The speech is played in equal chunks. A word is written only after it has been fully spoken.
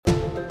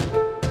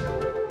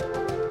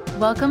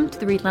Welcome to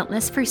the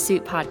Relentless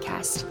Pursuit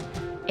podcast.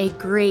 A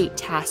great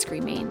task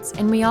remains,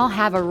 and we all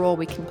have a role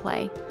we can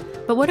play.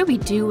 But what do we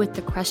do with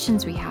the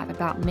questions we have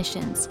about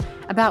missions,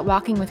 about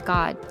walking with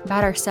God,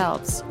 about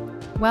ourselves?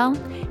 Well,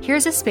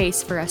 here's a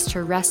space for us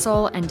to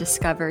wrestle and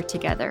discover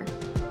together.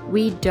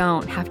 We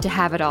don't have to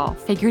have it all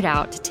figured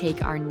out to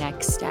take our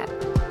next step.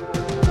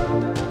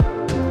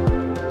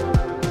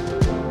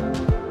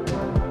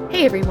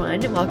 Hey everyone,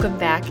 welcome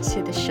back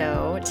to the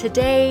show.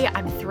 Today,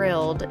 I'm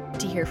thrilled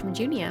to hear from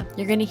Junia.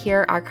 You're going to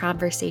hear our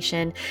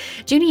conversation.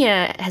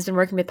 Junia has been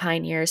working with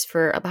Pioneers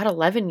for about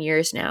 11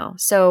 years now,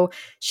 so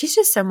she's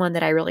just someone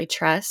that I really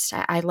trust.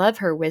 I love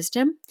her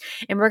wisdom,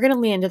 and we're going to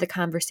lean into the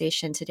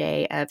conversation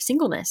today of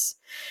singleness.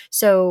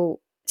 So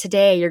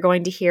today, you're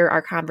going to hear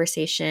our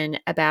conversation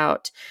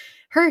about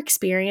her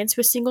experience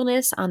with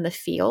singleness on the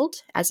field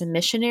as a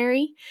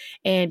missionary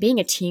and being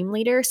a team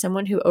leader,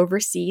 someone who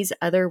oversees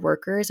other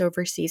workers,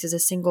 oversees as a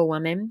single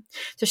woman.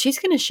 So she's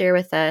going to share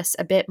with us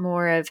a bit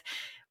more of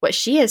what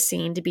she has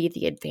seen to be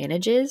the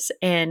advantages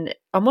and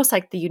almost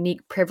like the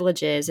unique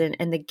privileges and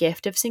the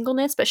gift of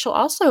singleness. But she'll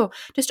also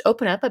just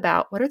open up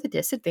about what are the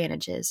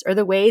disadvantages or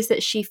the ways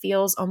that she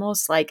feels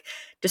almost like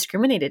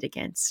discriminated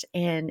against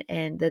and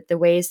the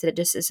ways that it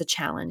just is a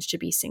challenge to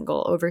be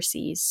single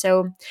overseas.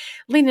 So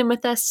lean in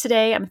with us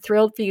today. I'm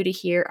thrilled for you to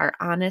hear our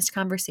honest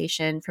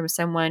conversation from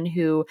someone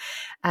who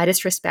I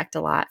just respect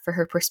a lot for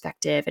her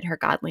perspective and her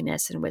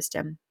godliness and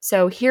wisdom.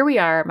 So here we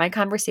are, my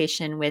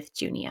conversation with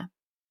Junia.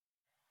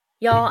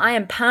 Y'all, I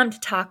am pumped to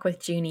talk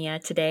with Junia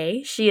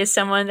today. She is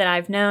someone that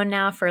I've known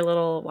now for a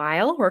little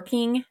while,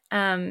 working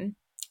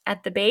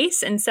at the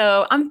base. And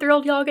so I'm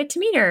thrilled y'all get to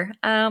meet her.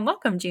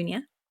 Welcome,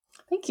 Junia.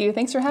 Thank you.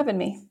 Thanks for having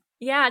me.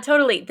 Yeah,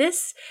 totally.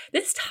 This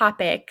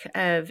topic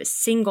of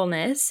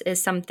singleness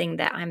is something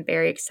that I'm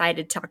very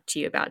excited to talk to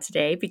you about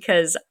today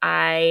because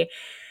I'm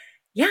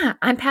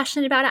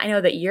passionate about it. I know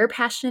that you're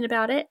passionate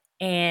about it.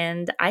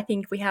 And I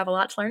think we have a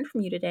lot to learn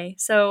from you today.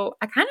 So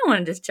I kind of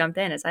want to just jump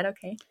in. Is that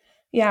okay?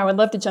 Yeah, I would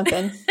love to jump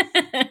in.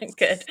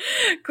 Good.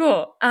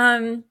 Cool.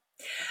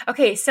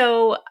 Okay,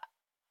 so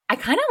I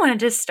kind of want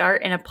to just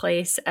start in a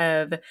place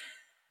of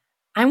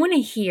I want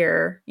to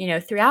hear,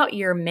 throughout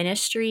your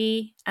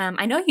ministry,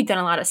 I know you've done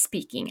a lot of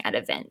speaking at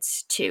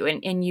events too,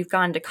 and you've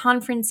gone to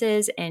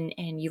conferences and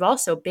you've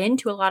also been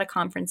to a lot of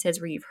conferences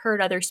where you've heard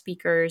other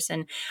speakers,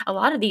 and a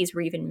lot of these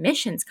were even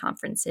missions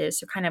conferences,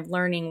 so kind of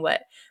learning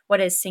what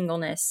does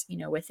singleness,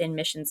 within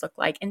missions look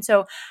like. And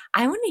so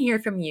I want to hear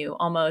from you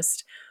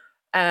almost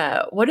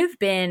what have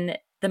been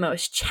the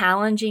most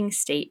challenging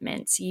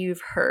statements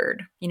you've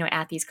heard,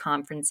 at these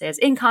conferences,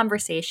 in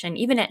conversation,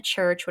 even at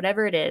church,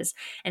 whatever it is,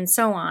 and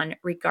so on,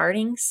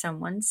 regarding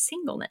someone's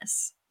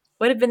singleness?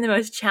 What have been the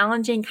most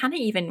challenging, kind of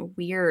even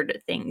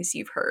weird things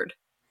you've heard?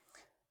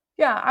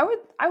 Yeah,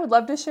 I would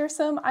love to share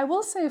some. I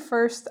will say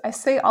first, I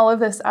say all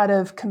of this out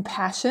of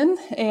compassion,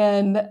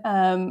 and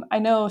I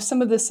know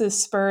some of this is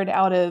spurred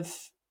out of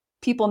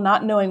people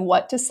not knowing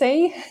what to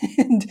say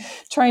and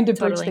trying to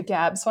bridge the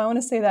gap. So I want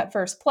to say that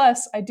first.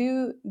 Plus, I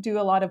do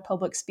a lot of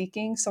public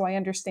speaking, so I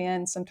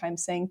understand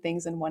sometimes saying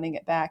things and wanting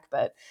it back,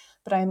 but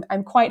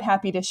I'm quite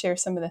happy to share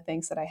some of the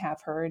things that I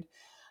have heard.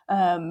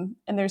 And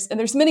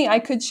there's many I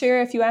could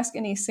share. If you ask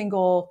any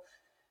single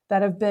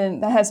that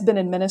has been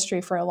in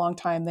ministry for a long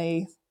time,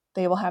 they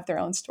will have their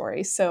own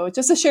stories. So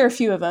just to share a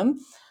few of them.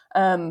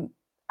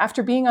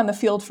 After being on the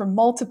field for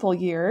multiple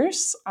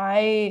years,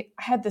 I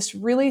had this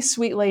really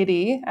sweet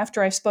lady,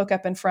 after I spoke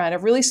up in front, a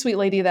really sweet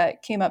lady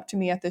that came up to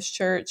me at this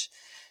church.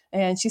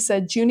 And she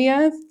said,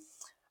 "Junia,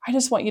 I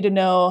just want you to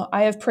know,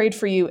 I have prayed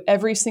for you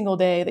every single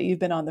day that you've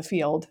been on the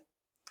field.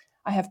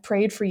 I have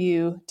prayed for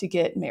you to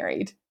get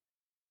married."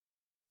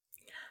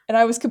 And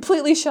I was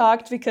completely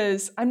shocked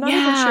because I'm not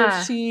even sure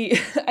if she,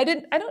 I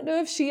don't know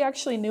if she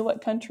actually knew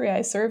what country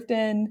I served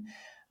in.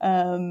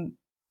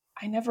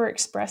 I never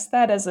expressed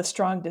that as a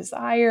strong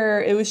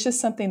desire. It was just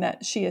something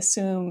that she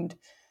assumed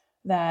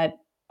that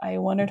I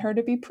wanted her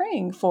to be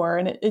praying for.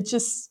 And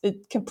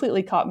it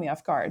completely caught me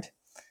off guard.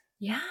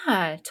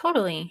 Yeah,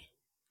 totally.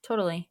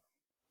 Totally.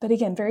 But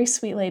again, very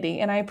sweet lady.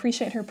 And I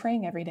appreciate her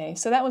praying every day.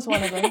 So that was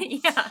one of them.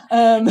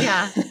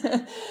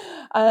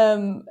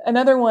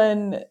 Another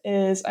one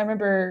is, I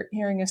remember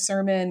hearing a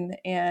sermon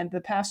and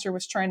the pastor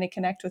was trying to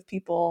connect with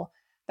people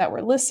that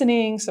were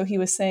listening. So he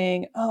was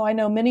saying, "Oh, I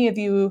know many of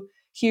you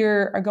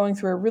here are going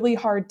through a really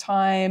hard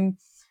time.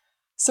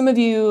 Some of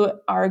you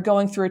are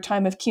going through a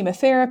time of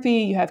chemotherapy.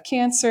 You have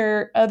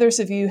cancer. Others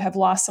of you have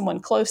lost someone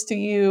close to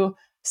you.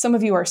 Some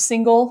of you are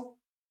single."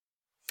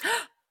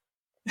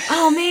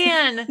 Oh,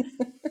 man.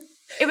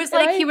 It was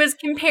like he was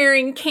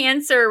comparing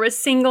cancer with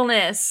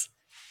singleness.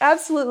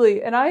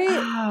 Absolutely. And I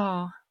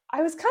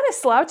was kind of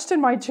slouched in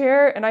my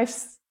chair, and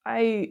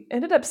I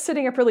ended up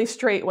sitting up really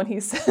straight when he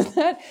said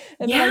that.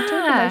 And then I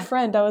turned to my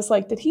friend. I was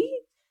like, did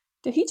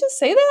he just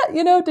say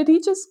that? Did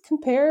he just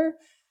compare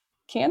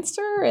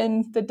cancer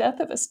and the death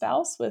of a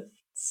spouse with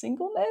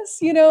singleness?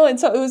 And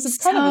so it was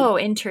kind of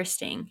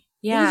interesting.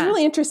 Yeah. It was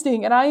really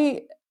interesting.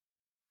 And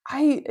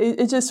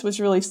it just was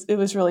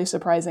really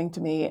surprising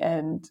to me.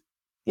 And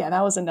yeah,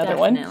 that was another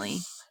one.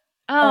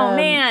 Oh Um,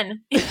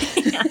 man.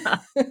 Yeah.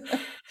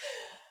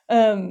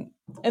 um,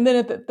 and then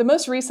at the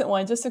most recent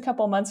one, just a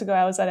couple of months ago,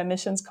 I was at a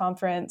missions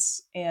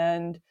conference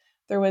and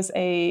there was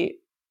a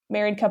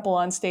married couple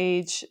on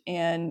stage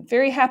and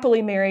very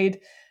happily married.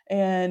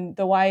 And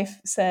the wife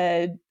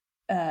said,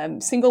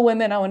 single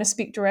women, I want to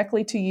speak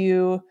directly to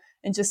you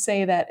and just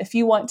say that if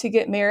you want to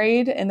get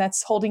married and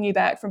that's holding you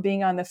back from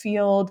being on the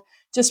field,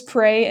 just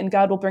pray and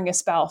God will bring a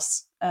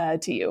spouse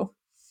to you.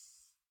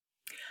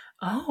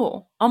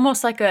 Oh,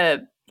 almost like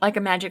a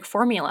magic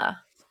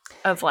formula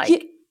of Yeah,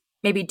 like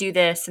maybe do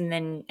this and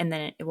then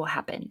it will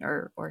happen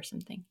or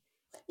something.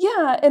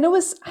 yeah, and it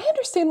was I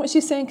understand what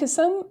she's saying because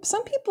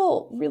some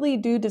people really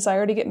do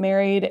desire to get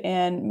married,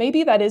 and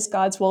maybe that is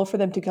God's will for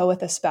them to go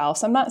with a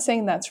spouse. I'm not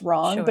saying that's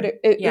wrong, but Sure.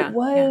 it Yeah. Yeah.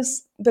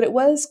 was it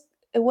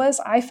was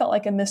I felt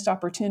like a missed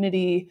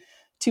opportunity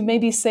to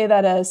maybe say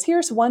that as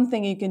here's one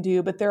thing you can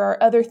do, but there are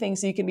other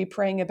things that you can be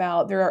praying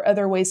about. There are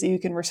other ways that you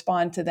can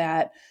respond to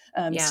that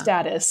Yeah.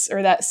 status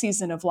or that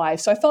season of life.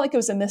 So I felt like it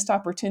was a missed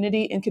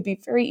opportunity and could be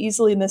very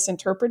easily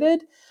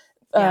misinterpreted.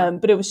 Yeah.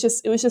 But it was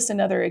just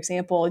another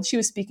example, and she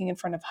was speaking in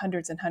front of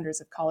hundreds and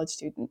hundreds of college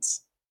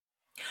students.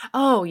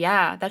 Oh,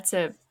 yeah. That's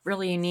a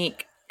really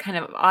unique kind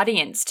of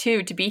audience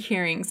too to be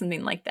hearing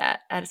something like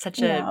that at such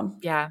a Yeah,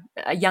 yeah,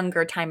 a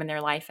younger time in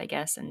their life, I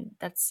guess. And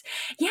that's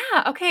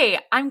yeah, okay.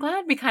 I'm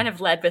glad we kind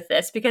of led with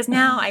this because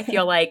now I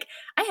feel like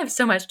I have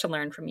so much to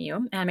learn from you.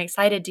 And I'm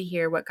excited to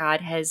hear what God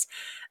has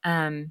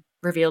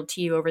revealed to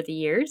you over the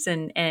years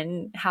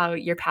and how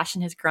your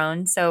passion has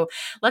grown. So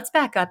let's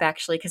back up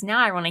actually, because now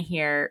I want to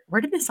hear where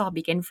did this all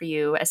begin for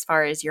you as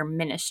far as your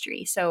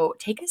ministry? So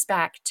take us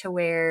back to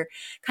where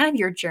kind of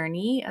your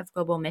journey of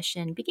global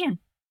mission began.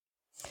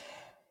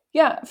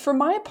 yeah. For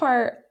my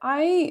part,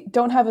 I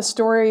don't have a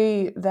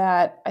story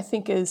that I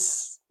think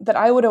is that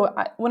I would.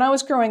 When I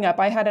was growing up,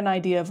 I had an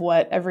idea of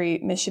what every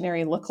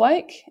missionary looked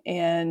like,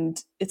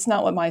 and it's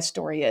not what my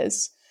story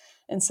is.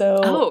 And so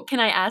Oh, can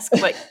I ask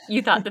what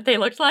you thought that they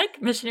looked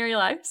like, missionary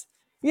lives?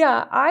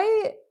 yeah,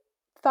 I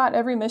thought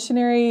every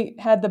missionary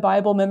had the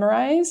Bible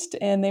memorized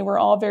and they were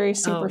all very Oh,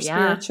 super yeah.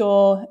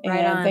 spiritual Right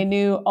and they on.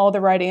 knew all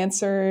the right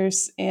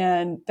answers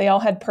and they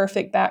all had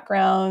perfect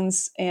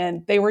backgrounds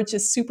and they were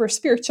just super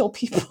spiritual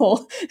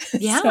people. So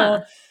Yeah.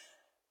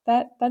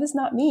 that is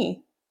not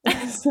me.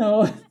 I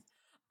So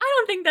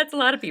don't think that's a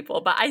lot of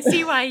people, but I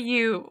see why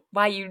you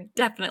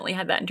definitely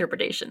had that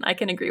interpretation. I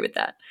can agree with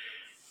that.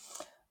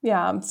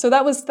 yeah, so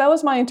that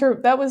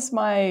was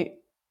my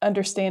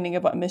understanding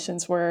of what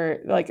missions were,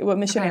 like what Okay.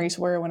 missionaries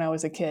were when I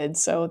was a kid.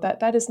 So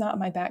that is not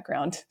my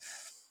background.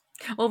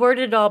 Well, where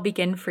did it all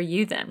begin for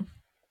you then?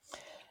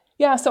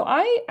 Yeah, so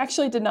I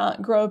actually did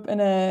not grow up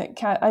in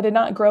I did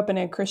not grow up in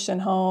a Christian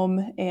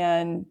home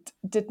and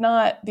did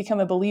not become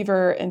a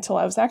believer until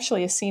I was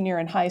actually a senior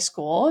in high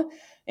school.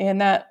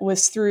 And that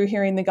was through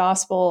hearing the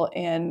gospel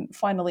and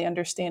finally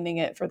understanding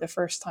it for the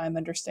first time,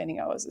 understanding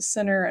I was a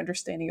sinner,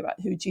 understanding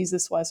about who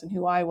Jesus was and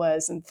who I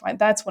was. And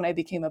that's when I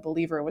became a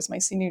believer. It was my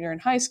senior year in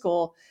high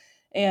school.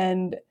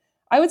 And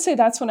I would say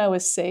that's when I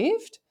was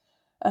saved.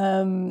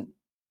 Um,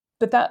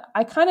 but that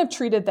I kind of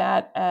treated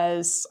that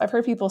as I've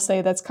heard people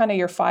say that's kind of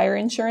your fire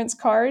insurance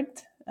card.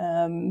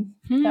 Um,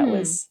 that Hmm.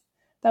 was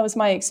that was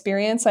my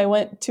experience. I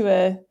went to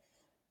a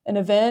an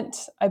event.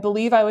 I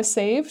believe I was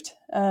saved,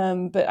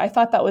 but I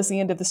thought that was the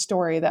end of the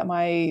story. That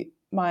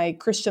my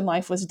Christian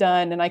life was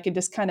done, and I could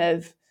just kind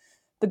of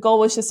the goal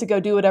was just to go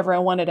do whatever I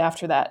wanted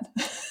after that.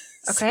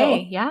 Okay. So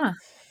Yeah.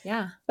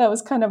 Yeah. that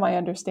was kind of my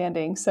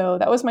understanding. So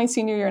that was my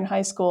senior year in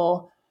high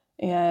school,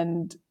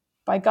 and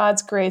by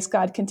God's grace,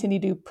 God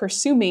continued to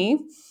pursue me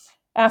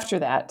after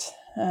that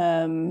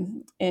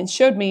and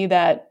showed me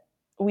that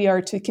we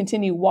are to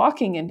continue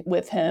walking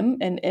with him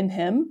and in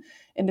him,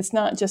 and it's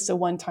not just a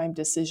one-time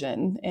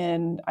decision.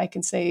 And I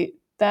can say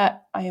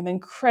that I am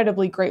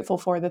incredibly grateful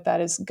for that.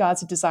 That is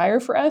God's desire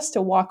for us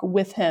to walk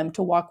with him,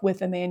 to walk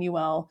with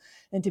Emmanuel,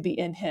 and to be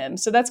in him.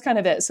 So that's kind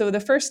of it. So the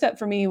first step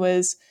for me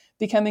was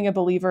becoming a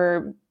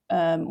believer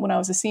when I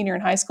was a senior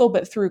in high school,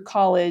 but through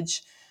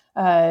college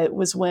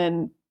was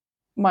when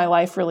my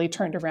life really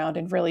turned around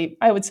in really,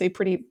 I would say,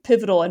 pretty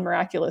pivotal and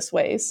miraculous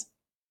ways.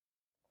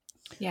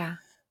 Yeah.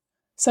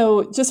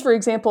 So, just for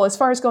example, as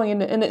far as going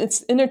into, and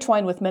it's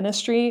intertwined with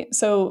ministry.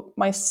 So,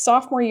 my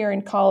sophomore year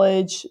in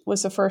college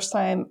was the first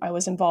time I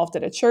was involved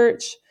at a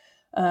church.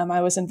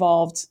 I was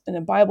involved in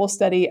a Bible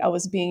study. I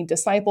was being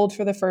discipled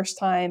for the first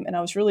time, and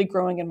I was really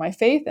growing in my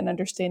faith and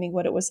understanding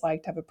what it was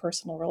like to have a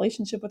personal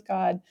relationship with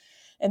God.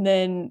 And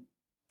then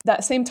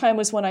that same time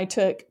was when I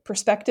took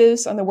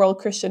Perspectives on the World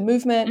Christian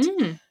Movement,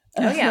 Mm.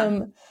 Oh yeah.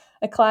 um,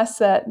 a class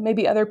that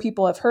maybe other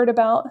people have heard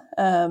about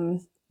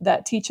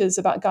that teaches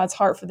about God's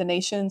heart for the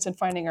nations and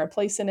finding our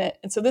place in it.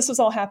 And so this was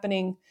all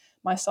happening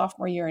my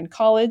sophomore year in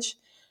college.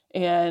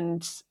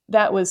 And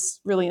that was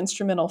really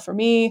instrumental for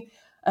me.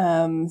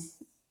 Um,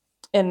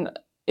 and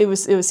it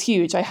was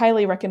huge. I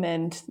highly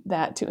recommend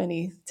that to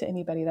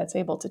anybody that's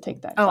able to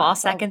take that Oh, I'll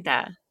class. second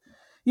that.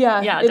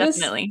 Yeah, Yeah,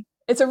 definitely.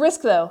 It's a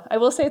risk, though. I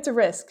will say it's a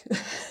risk.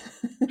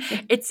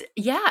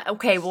 Yeah,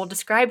 okay, well,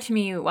 describe to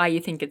me why you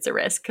think it's a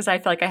risk, because I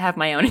feel like I have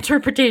my own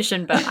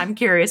interpretation, but I'm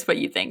curious what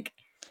you think.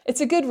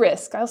 It's a good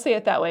risk. I'll say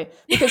it that way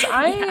because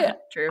Yeah,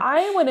 true.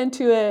 I went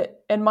into it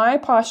and my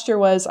posture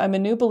was I'm a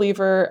new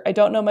believer. I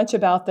don't know much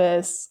about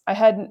this. I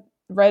hadn't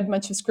read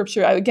much of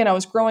scripture. Again, I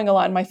was growing a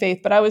lot in my faith,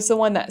 but I was the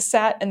one that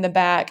sat in the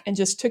back and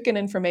just took in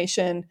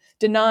information,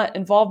 did not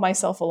involve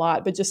myself a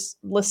lot, but just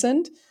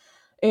listened.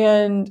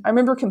 And I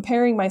remember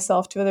comparing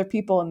myself to other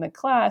people in the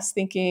class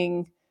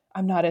thinking,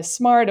 I'm not as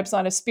smart, I'm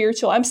not as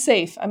spiritual, I'm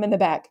safe, I'm in the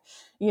back,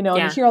 and you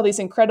Yeah. hear all these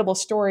incredible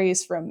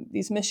stories from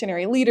these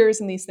missionary leaders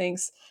and these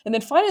things. And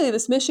then finally,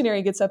 this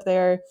missionary gets up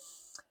there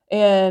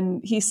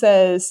and he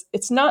says,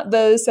 it's not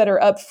those that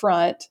are up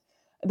front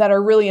that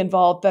are really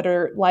involved that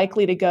are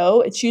likely to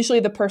go. It's usually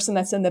the person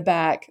that's in the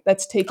back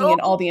that's taking in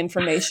all Oh, the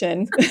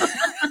information.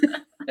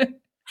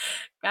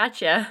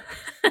 gotcha.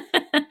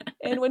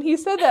 And when he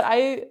said that,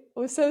 I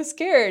was so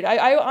scared.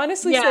 I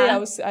honestly say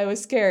Yeah. I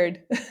was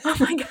scared. Oh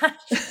my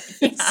gosh.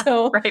 Yeah,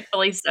 So,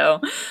 rightfully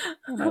so.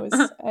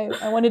 and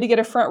I wanted to get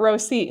a front row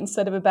seat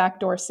instead of a back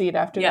door seat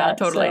after Yeah, that.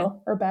 totally.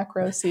 So, or back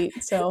row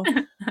seat. So,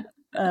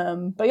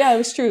 but yeah, it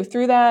was true.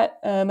 Through that,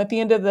 at the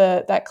end of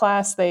that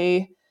class,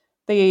 they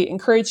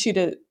encourage you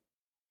to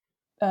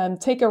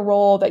take a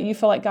role that you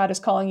feel like God is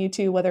calling you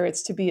to, whether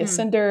it's to be a Mm,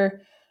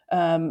 sender,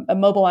 a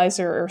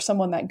mobilizer, or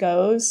someone that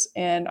goes.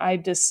 And I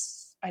just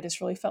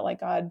really felt like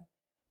God,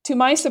 to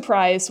my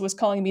surprise, was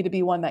calling me to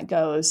be one that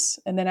goes.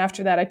 And then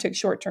after that, I took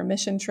short-term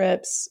mission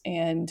trips,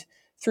 and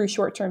through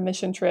short-term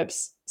mission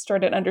trips,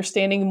 started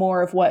understanding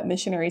more of what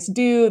missionaries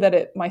do.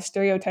 My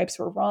stereotypes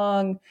were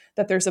wrong.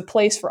 That there's a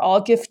place for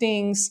all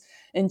giftings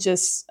and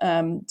just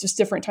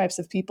different types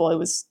of people. It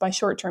was my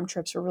short-term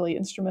trips were really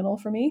instrumental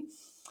for me.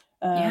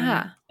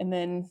 yeah. And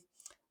then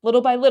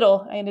little by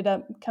little, I ended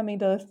up coming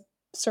to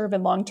serve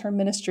in long-term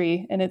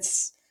ministry. And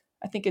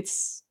I think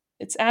it's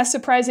as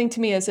surprising to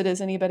me as it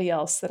is anybody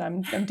else that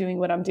I'm doing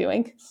what I'm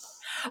doing.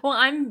 Well,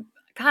 I'm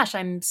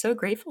so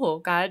grateful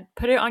God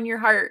put it on your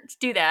heart to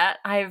do that.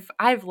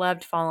 I've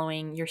loved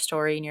following your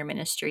story and your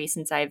ministry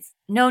since I've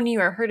known you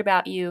or heard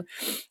about you,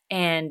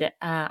 and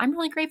I'm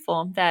really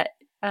grateful that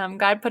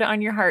God put it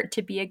on your heart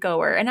to be a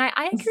goer. And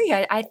I agree.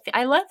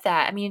 I love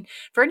that. I mean,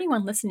 for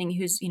anyone listening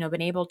who's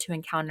been able to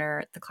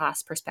encounter the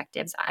class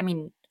perspectives, I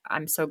mean,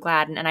 I'm so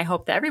glad, and I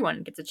hope that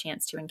everyone gets a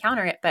chance to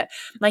encounter it. But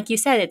like you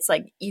said, it's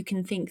like you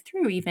can think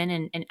through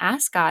even and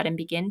ask God and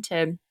begin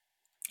to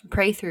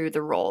pray through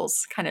the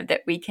roles kind of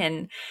that we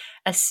can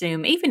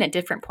assume even at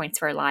different points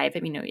of our life.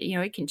 I mean,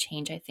 it can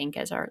change, I think,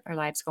 as our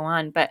lives go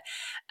on. But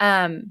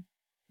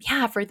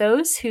yeah, for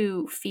those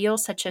who feel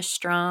such a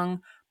strong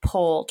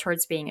pull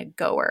towards being a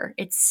goer,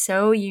 it's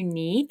so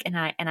unique. And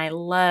I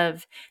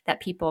love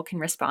that people can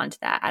respond to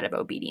that out of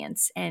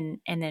obedience and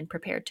then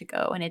prepared to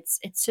go. And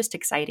it's just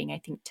exciting, I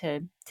think,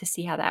 to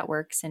see how that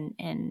works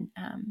and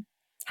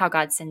how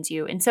God sends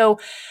you. And so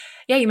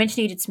yeah, you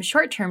mentioned you did some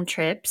short-term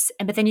trips,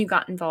 but then you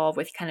got involved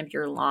with kind of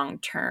your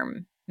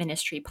long-term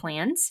ministry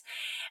plans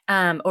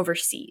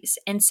overseas.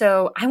 And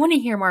so I want to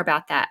hear more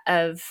about that.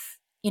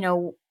 You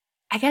know,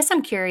 I guess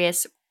I'm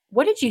curious,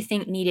 what did you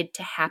think needed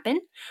to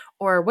happen,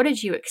 or what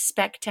did you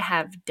expect to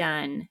have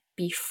done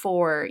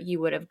before you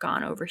would have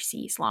gone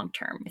overseas long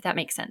term, if that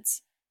makes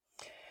sense?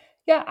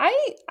 Yeah,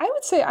 I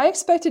would say I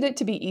expected it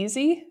to be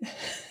easy.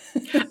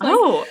 Like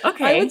Oh, I would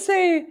okay.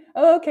 say,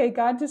 oh, okay,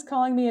 God just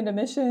calling me into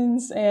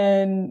missions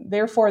and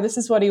therefore this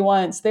is what he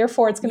wants.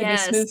 Therefore it's going to be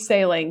Yes. smooth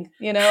sailing,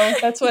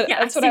 That's what Yeah, I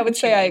that's what see I would what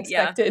you say I mean.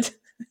 Yeah. expected.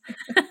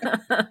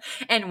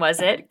 And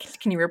was it?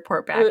 Can you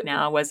report back It,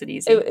 now? Was it it,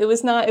 easy? it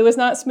was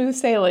not smooth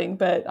sailing,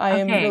 but I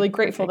am really Okay,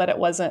 grateful perfect. that it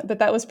wasn't. But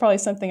that was probably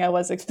something I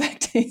was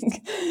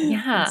expecting. And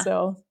Yeah.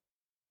 so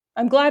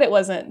I'm glad it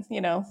wasn't,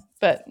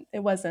 but it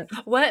wasn't.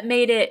 What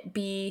made it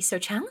be so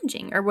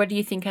challenging? Or what do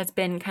you think has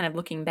been kind of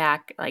looking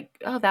back like,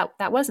 oh,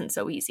 that wasn't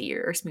so easy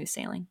or smooth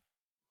sailing?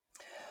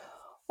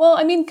 Well,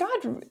 I mean,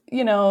 God,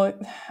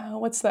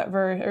 what's that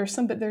verse or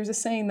some? But there's a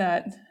saying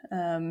that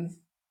um,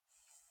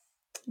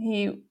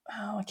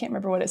 I can't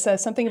remember what it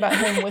says. Something about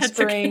him That's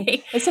whispering.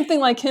 okay. It's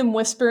something like him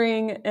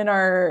whispering in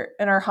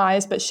our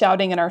highs, but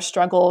shouting in our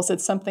struggles.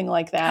 It's something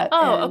like that.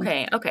 Oh, And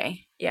okay.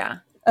 Okay. Yeah.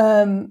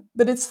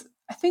 but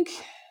I think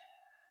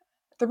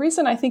the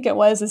reason I think it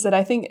was is that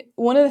I think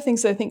one of the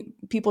things that I think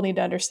people need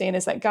to understand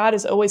is that God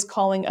is always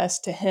calling us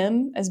to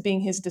Him as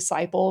being His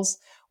disciples,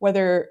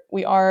 whether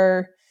we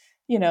are,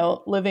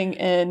 living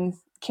in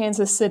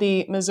Kansas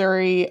City,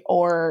 Missouri,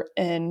 or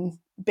in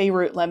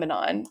Beirut,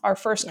 Lebanon. Our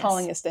first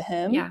calling Yes. is to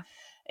Him. Yeah.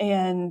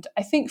 And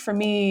I think for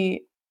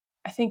me,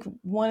 I think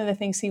one of the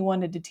things He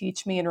wanted to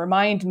teach me and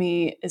remind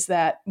me is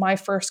that my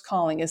first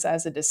calling is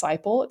as a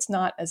disciple. It's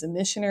not as a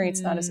missionary,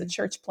 it's not as a Mm.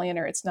 church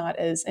planner, it's not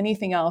as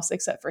anything else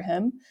except for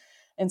Him.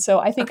 And so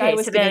I think I Okay,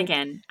 was say that getting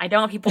again. I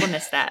don't want people to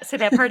miss that. Say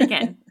that part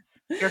again.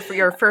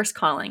 Your first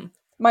calling.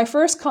 my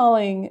first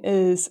calling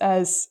is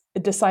as a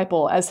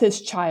disciple, as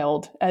his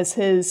child, as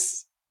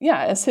his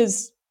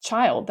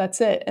child.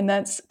 That's it. And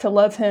that's to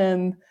love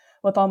him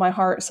with all my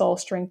heart, soul,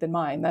 strength, and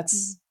mind.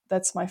 Mm.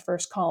 That's my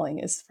first calling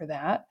is for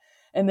that.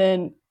 And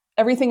then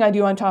everything I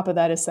do on top of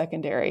that is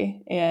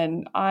secondary.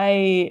 And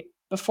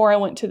before I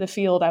went to the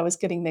field, I was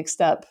getting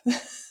mixed up.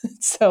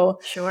 so,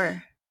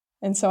 Sure.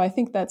 so I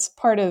think that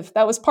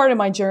was part of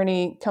my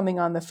journey coming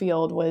on the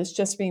field, was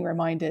just being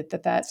reminded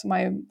that that's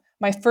my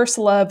first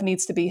love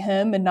needs to be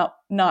him, and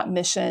not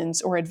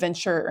missions or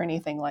adventure or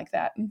anything like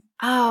that.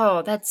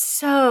 Oh, that's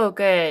so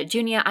good.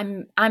 Junia,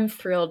 I'm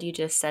thrilled you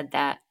just said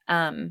that.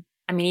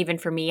 I mean, even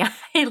for me,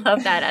 I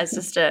love that as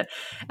just a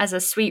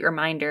sweet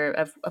reminder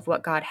of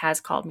what God has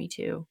called me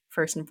to,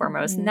 first and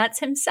foremost. And Mhm. that's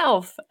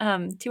himself,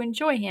 to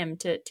enjoy him,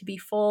 to be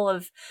full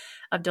of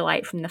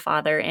delight from the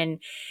Father. And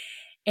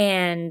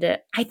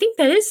I think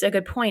that is a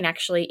good point,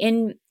 actually.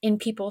 In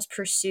people's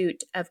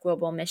pursuit of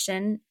global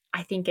mission,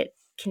 I think it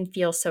can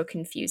feel so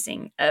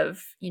confusing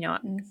of,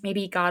 Mhm.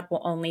 maybe God will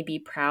only be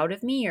proud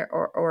of me,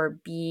 or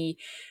be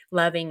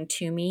loving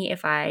to me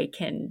if I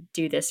can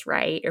do this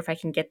right, or if I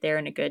can get there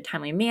in a good,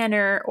 timely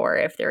manner, or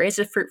if there is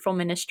a fruitful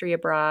ministry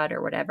abroad,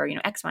 or whatever,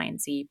 X, Y,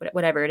 and Z, but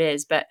whatever it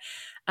is. But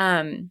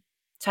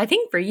so I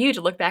think for you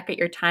to look back at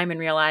your time and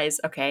realize,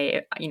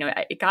 okay,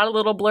 it got a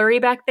little blurry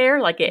back there.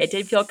 Like it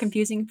did feel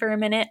confusing for a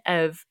minute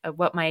of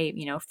what my,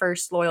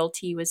 first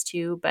loyalty was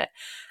to. But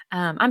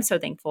I'm so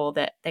thankful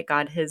that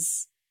God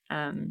has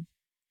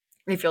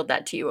revealed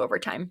that to you over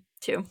time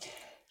too.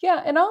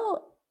 Yeah, and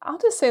I'll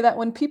just say that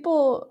when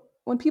people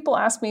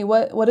ask me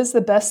what is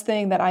the best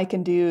thing that I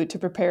can do to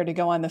prepare to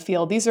go on the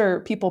field, these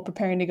are people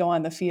preparing to go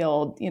on the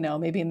field,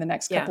 maybe in the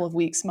next Yeah. couple of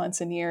weeks, months,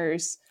 and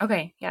years.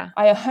 Okay. Yeah.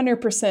 I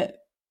 100%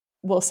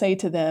 will say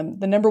to them,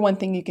 the number one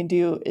thing you can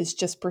do is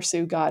just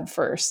pursue God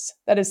first.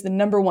 That is the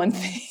number one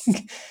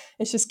thing.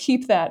 It's just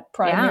keep that Yeah.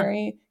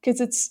 primary,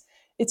 because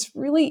it's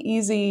really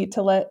easy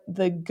to let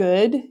the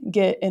good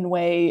get in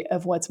way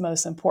of what's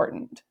most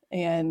important.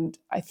 And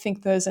I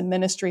think those in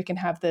ministry can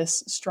have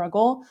this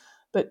struggle,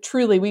 but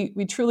truly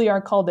we truly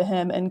are called to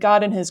him, and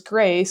God in his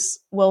grace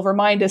will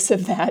remind us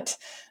of that,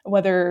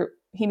 whether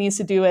he needs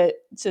to do it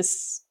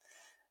just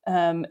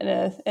in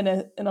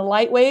a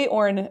light way,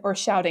 or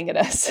shouting at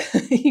us.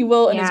 He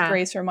will, in his Yeah.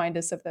 grace, remind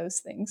us of those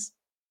things.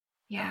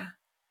 Yeah.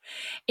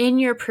 In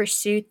your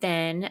pursuit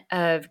then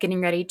of getting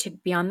ready to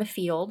be on the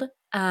field,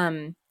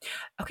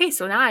 okay,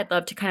 so now I'd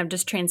love to kind of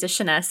just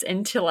transition us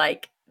into,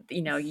 like,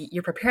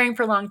 you're preparing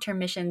for long-term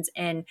missions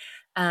and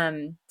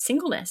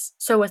singleness.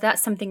 So was that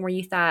something where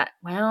you thought,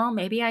 well,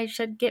 maybe I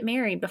should get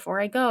married before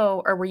I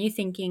go? Or were you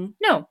thinking,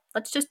 no,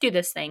 let's just do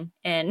this thing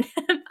and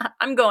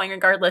I'm going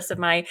regardless of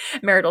my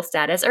marital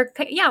status? Or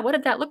yeah, what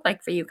did that look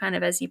like for you kind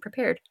of as you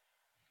prepared?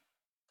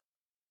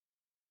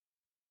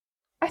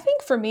 I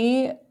think for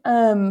me,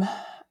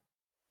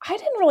 I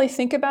didn't really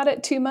think about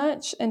it too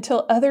much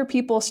until other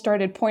people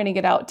started pointing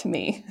it out to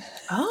me.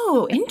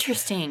 Oh,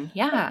 interesting.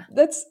 Yeah.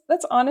 That's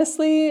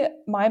honestly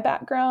my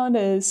background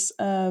is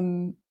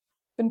been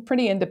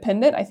pretty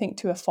independent, I think,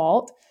 to a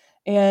fault,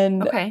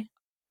 and Okay.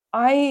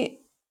 I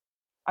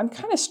I'm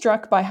kind of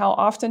struck by how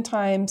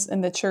oftentimes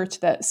in the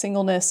church that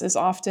singleness is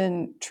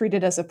often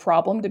treated as a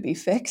problem to be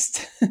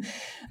fixed,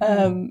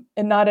 Hmm.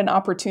 and not an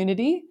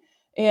opportunity.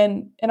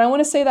 And I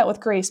want to say that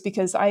with grace,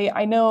 because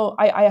I know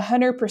I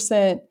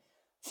 100%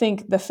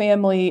 think the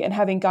family and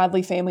having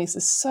godly families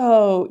is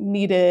so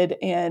needed,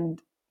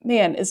 and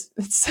man, it's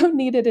so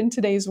needed in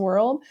today's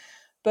world.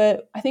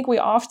 But I think we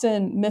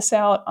often miss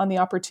out on the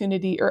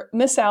opportunity, or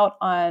miss out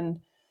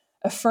on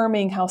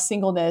affirming how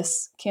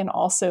singleness can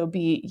also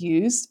be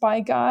used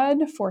by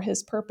God for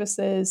his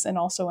purposes and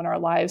also in our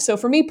lives. So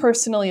for me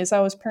personally, as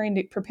I was preparing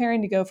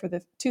to go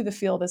to the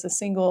field as a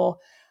single,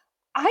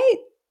 I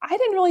I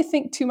didn't really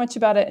think too much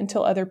about it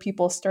until other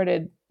people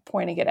started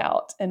pointing it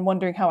out and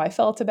wondering how I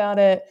felt about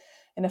it,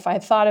 and if I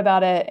had thought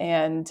about it,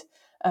 and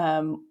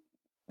um,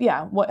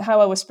 yeah,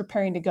 how I was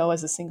preparing to go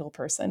as a single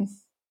person.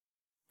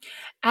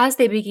 As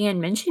they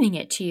began mentioning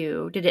it to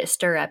you, did it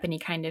stir up any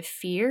kind of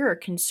fear or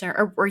concern,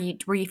 or were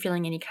you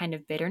feeling any kind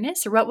of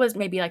bitterness, or what was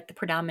maybe like the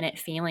predominant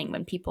feeling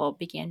when people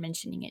began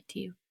mentioning it to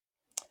you?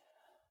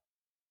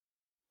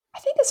 I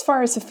think as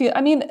far as the feel,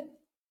 I mean,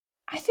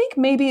 I think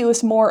maybe it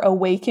was more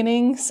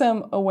awakening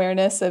some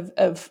awareness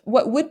of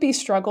what would be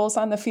struggles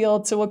on the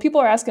field. So when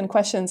people are asking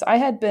questions, I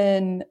had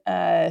been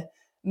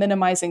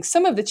minimizing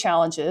some of the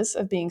challenges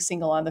of being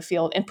single on the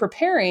field and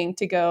preparing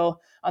to go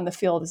on the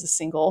field as a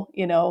single.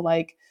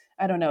 Like,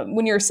 I don't know,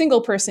 when you're a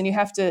single person, you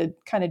have to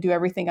kind of do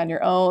everything on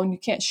your own. You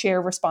can't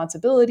share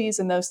responsibilities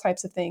and those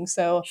types of things.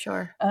 So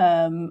Sure.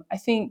 I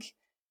think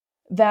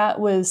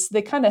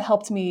they kind of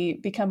helped me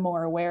become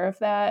more aware of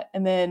that.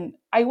 And then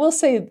I will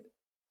say,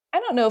 I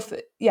don't know if,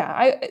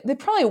 yeah, they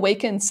probably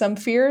awakened some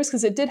fears,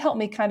 because it did help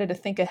me kind of to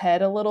think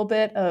ahead a little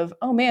bit of,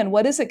 oh man,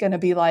 what is it going to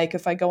be like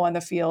if I go on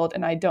the field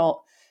and I don't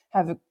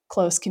have a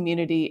close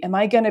community? Am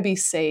I going to be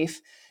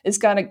safe? Is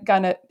God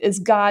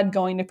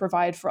going to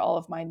provide for all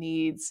of my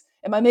needs?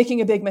 Am I making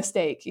a big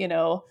mistake?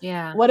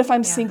 Yeah. What if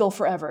I'm Yeah. single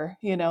forever?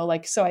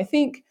 So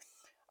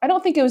I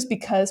don't think it was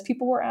because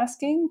people were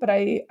asking, but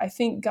I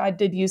think God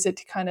did use it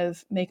to kind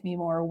of make me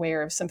more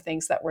aware of some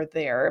things that were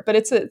there. But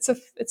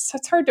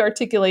it's hard to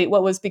articulate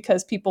what was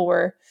because people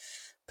were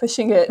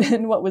pushing it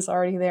in what was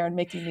already there and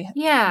making me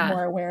Yeah.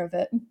 more aware of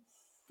it.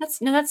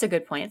 That's a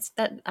good point.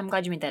 I'm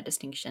glad you made that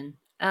distinction.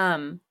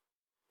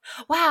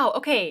 Wow.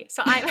 Okay.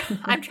 So I'm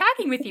I'm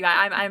tracking with you.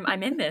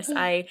 I'm in this.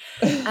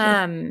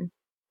 Um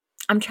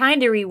I'm trying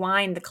to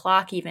rewind the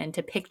clock even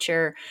to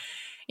picture,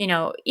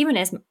 even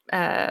as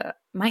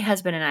my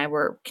husband and I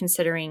were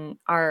considering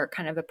our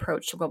kind of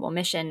approach to global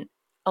mission,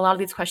 a lot of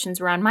these questions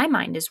were on my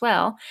mind as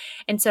well.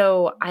 And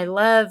so I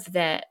love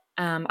that.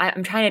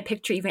 I'm trying to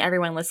picture even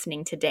everyone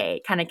listening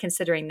today, kind of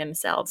considering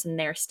themselves and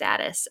their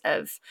status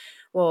of,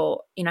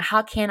 well,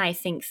 how can I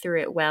think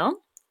through it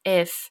well?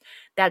 If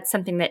that's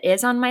something that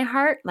is on my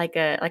heart, like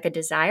a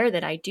desire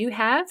that I do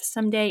have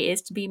someday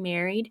is to be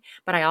married,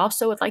 but I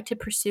also would like to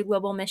pursue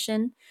global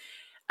mission.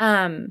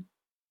 Um,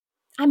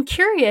 I'm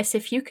curious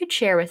if you could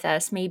share with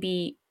us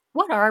maybe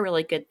what are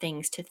really good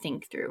things to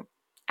think through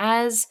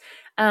as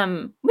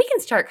we can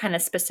start kind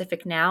of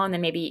specific now, and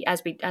then maybe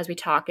as we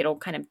talk it'll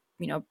kind of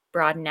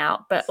broaden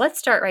out. But let's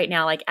start right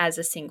now, like as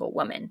a single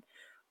woman.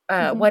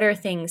 Mhm. What are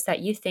things that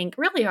you think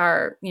really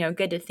are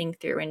good to think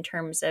through in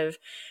terms of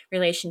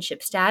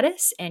relationship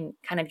status and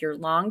kind of your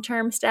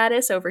long-term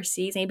status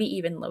overseas, maybe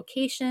even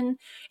location?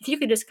 If you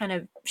could just kind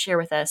of share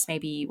with us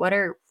maybe what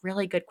are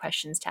really good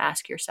questions to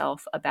ask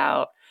yourself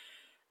about,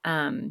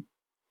 um,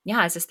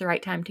 yeah, is this the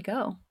right time to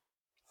go?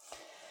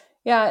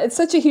 Yeah, it's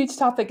such a huge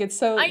topic. It's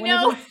so I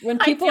know. when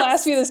I people feel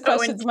ask me these so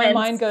questions, my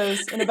mind intense.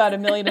 goes in about a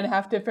million and a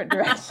half different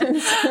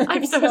directions.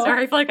 I'm so So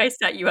sorry. I feel like I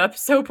set you up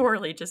so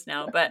poorly just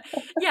now, but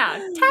yeah,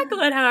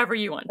 tackle it however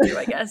you want to,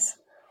 I guess.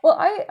 well,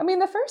 I mean,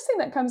 the first thing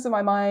that comes to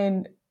my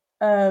mind,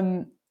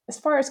 um, as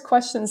far as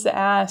questions to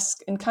ask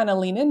and kind of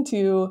lean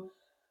into,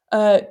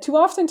 too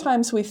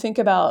oftentimes we think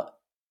about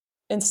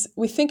things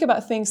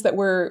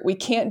that we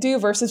can't do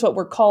versus what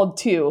we're called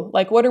to.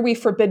 Like, what are we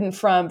forbidden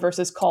from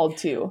versus called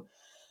to?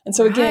 And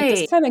so again,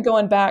 just Right. kind of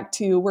going back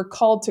to, we're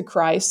called to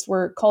Christ,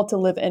 we're called to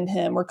live in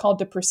Him, we're called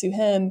to pursue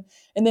Him.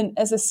 And then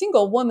as a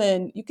single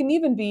woman, you can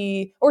even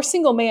be, or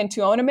single man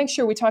too. I want to make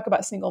sure we talk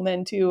about single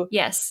men too.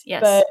 Yes, yes.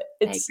 But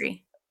I it's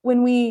agree.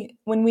 when we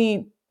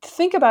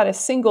think about a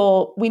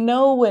single, we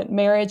know what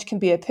marriage can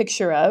be a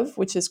picture of,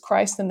 which is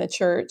Christ and the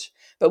church,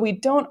 but we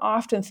don't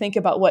often think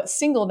about what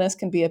singleness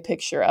can be a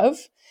picture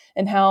of,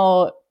 and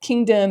how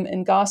kingdom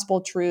and gospel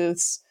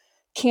truths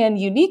can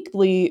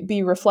uniquely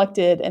be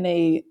reflected in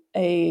a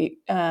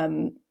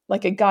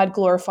like a God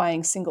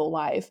glorifying single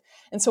life.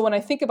 And so when I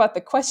think about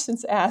the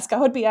questions asked, I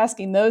would be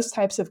asking those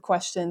types of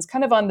questions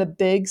kind of on the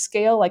big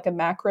scale, like a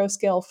macro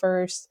scale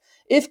first.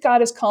 If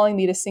God is calling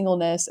me to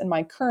singleness in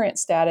my current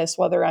status,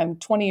 whether I'm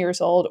 20 years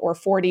old or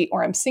 40,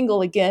 or I'm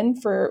single again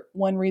for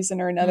one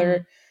reason or Mm,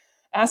 another,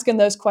 asking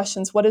those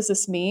questions: what does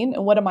this mean?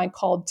 And what am I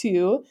called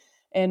to?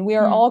 And we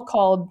are mm, all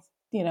called,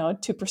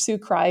 to pursue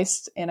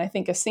Christ. And I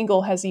think a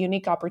single has a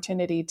unique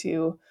opportunity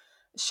to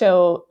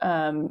show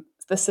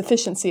the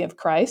sufficiency of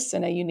Christ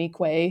in a unique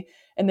way.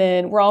 And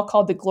then we're all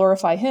called to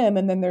glorify Him.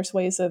 And then there's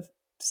ways of,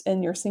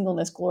 in your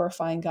singleness,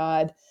 glorifying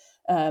God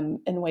in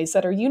ways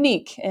that are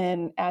unique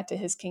and add to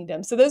His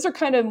kingdom. So those are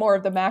kind of more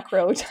of the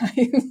macro No, type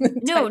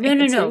no, no,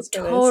 no, answers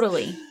for this.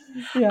 totally.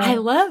 I Yeah.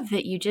 love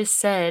that you just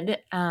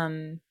said,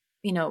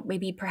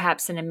 maybe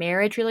perhaps in a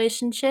marriage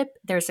relationship,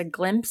 there's a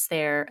glimpse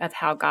there of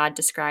how God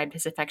described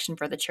his affection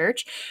for the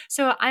church.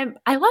 So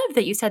I love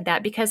that you said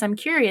that, because I'm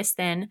curious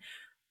then,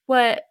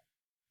 what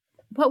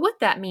what would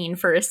that mean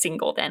for a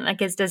single then? Like,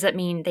 does it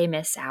mean they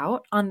miss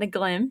out on the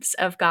glimpse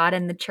of God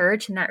and the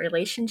church in that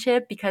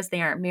relationship because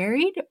they aren't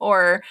married?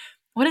 Or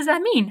what does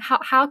that mean?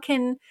 How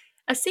can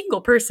a single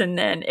person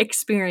then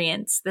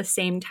experience the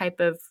same type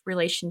of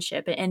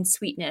relationship and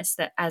sweetness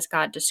that as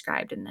God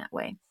described in that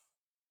way?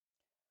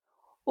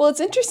 Well, it's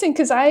interesting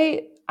because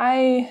I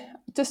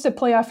just to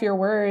play off your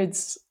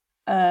words,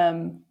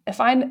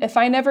 if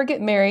I never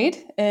get married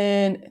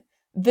in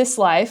this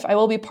life, I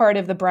will be part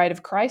of the bride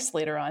of Christ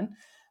later on.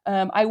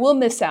 I will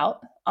miss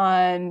out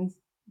on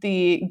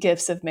the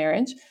gifts of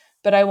marriage,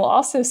 but I will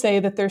also say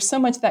that there's so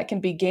much that can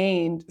be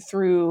gained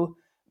through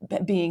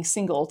being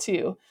single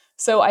too.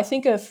 So I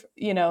think of,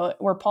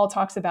 where Paul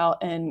talks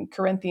about in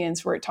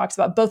Corinthians, where it talks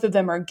about both of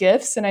them are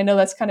gifts. And I know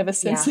that's kind of a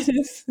Yeah.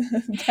 sensitive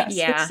passage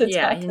Yeah, to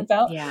yeah, talk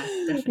about, yeah,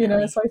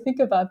 definitely. so I think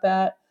about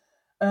that.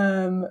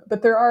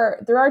 But there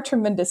are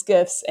tremendous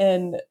gifts.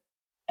 And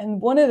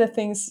one of the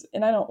things,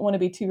 and I don't want to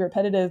be too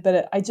repetitive,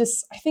 but I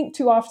think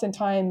too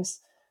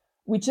oftentimes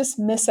we just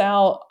miss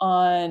out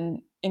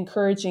on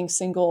encouraging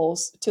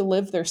singles to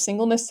live their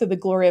singleness to the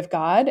glory of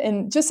God.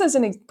 And just as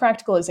a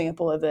practical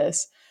example of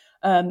this,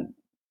 um,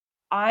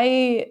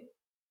 I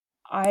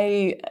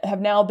I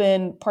have now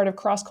been part of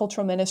cross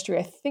cultural ministry,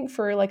 I think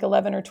for like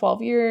 11 or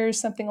 12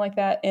 years, something like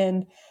that.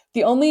 And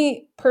the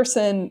only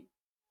person,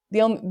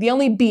 the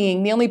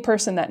only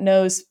person that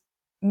knows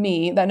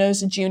me, that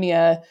knows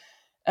Junia,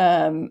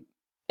 um,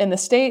 in the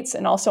States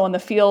and also on the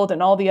field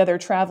and all the other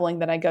traveling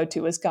that I go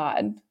to, is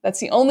God. That's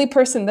the only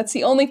person, that's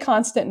the only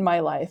constant in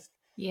my life.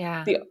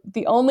 Yeah.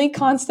 The only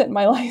constant in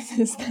my life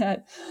is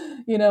that,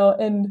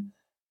 and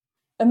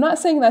I'm not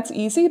saying that's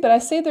easy, but I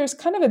say there's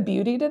kind of a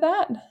beauty to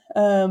that.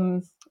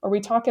 or we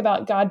talk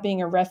about God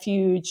being a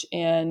refuge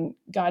and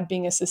God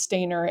being a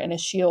sustainer and a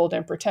shield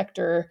and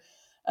protector.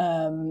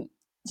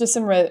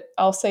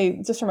 I'll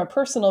say just from a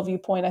personal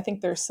viewpoint, I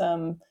think there's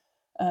some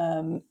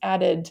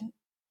added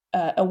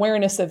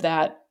awareness of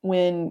that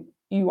when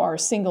you are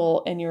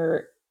single and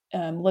you're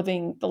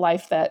living the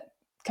life that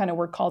kind of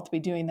we're called to be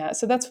doing that.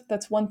 So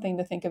that's one thing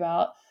to think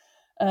about.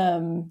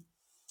 And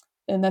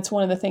that's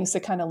one of the things to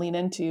kind of lean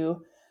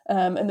into.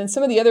 And then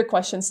some of the other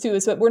questions too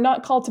is that we're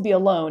not called to be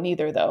alone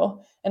either,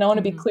 though. And I want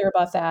to be clear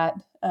about that.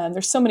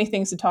 There's so many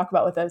things to talk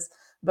about with this,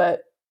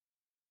 but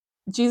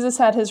Jesus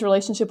had his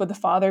relationship with the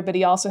Father, but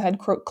he also had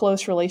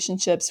close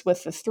relationships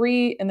with the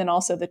three and then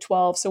also the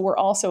 12. So we're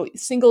also,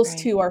 singles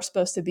too are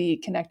supposed to be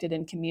connected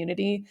in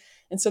community.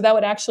 And so that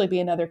would actually be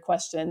another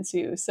question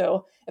too.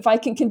 So if I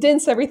can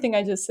condense everything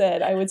I just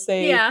said, I would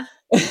say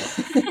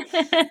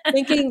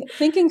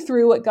thinking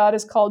through what God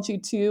has called you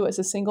to as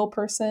a single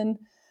person.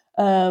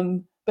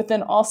 But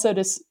then also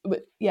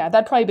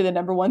that'd probably be the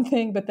number one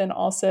thing, but then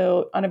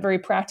also on a very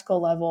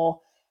practical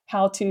level,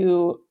 how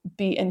to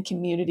be in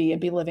community and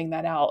be living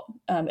that out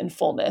in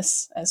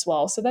fullness as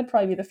well. So that'd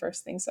probably be the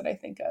first things that I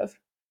think of.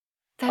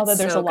 Although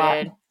there's a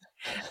lot.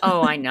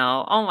 Oh, I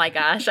know. Oh my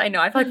gosh. I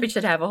know. I feel like we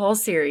should have a whole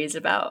series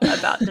about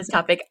this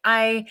topic.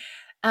 I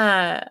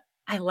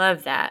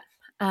love that.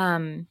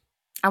 I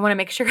want to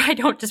make sure I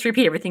don't just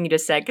repeat everything you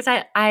just said,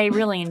 because I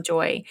really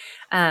enjoy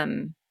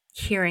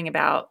hearing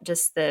about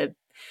just the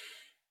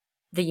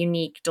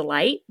unique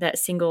delight that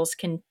singles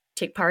can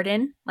take part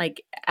in,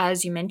 like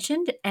as you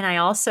mentioned. And I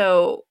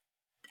also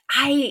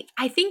I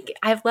think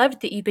I've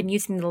loved that you've been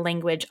using the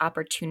language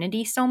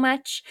opportunity so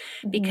much,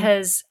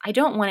 because I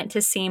don't want it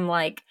to seem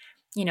like,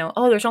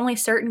 oh, there's only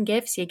certain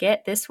gifts you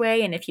get this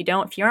way, and if you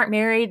aren't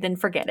married, then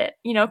forget it,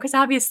 because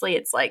obviously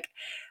it's like,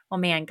 well,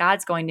 man,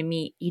 God's going to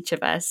meet each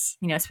of us,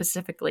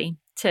 specifically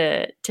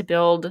to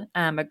build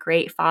a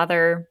great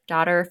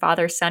father-daughter,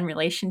 father-son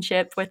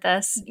relationship with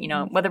us,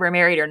 whether we're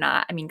married or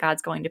not. I mean,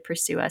 God's going to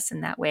pursue us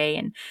in that way.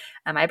 And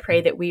I pray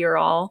that we are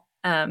all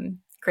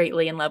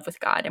greatly in love with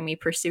God and we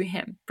pursue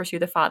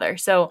the Father.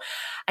 So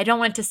I don't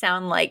want it to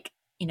sound like,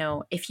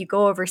 if you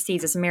go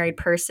overseas as a married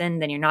person,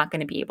 then you're not going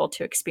to be able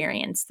to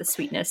experience the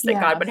sweetness that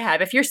God would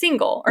have if you're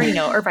single, or,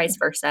 or vice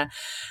versa.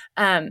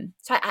 So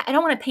I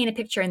don't want to paint a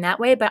picture in that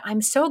way, but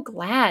I'm so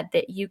glad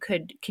that you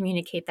could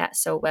communicate that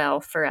so well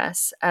for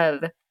us,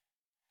 of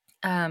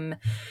kind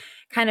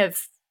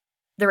of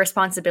the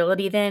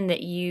responsibility then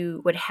that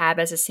you would have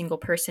as a single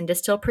person to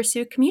still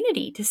pursue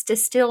community, to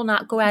still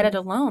not go at it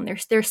alone.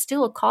 There's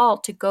still a call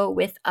to go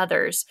with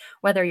others,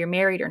 whether you're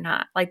married or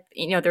not. Like,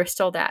 there's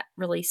still that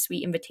really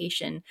sweet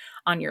invitation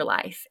on your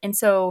life. And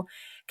so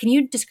can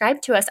you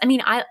describe to us, I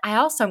mean, I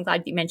also am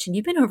glad you mentioned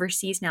you've been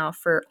overseas now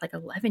for like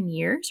 11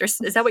 years, or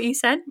is that what you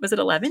said? Was it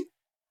 11?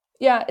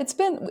 Yeah, it's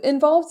been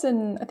involved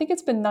in, I think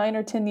it's been 9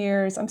 or 10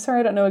 years. I'm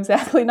sorry, I don't know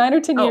exactly. 9 or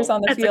 10 years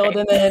on the field,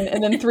 okay.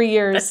 and then 3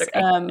 years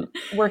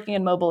working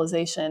in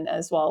mobilization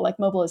as well, like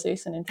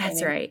mobilization and training.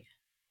 That's right.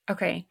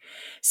 Okay.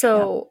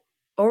 So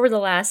over the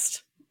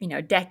last,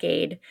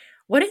 decade,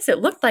 what does it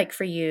look like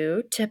for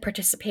you to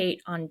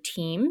participate on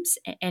teams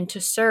and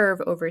to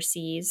serve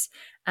overseas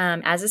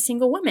as a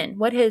single woman?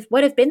 What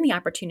have been the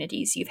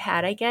opportunities you've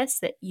had, I guess,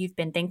 that you've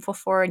been thankful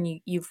for and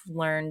you've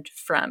learned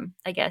from,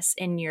 I guess,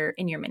 in your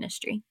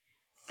ministry?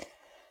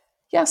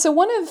 Yeah. So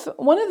one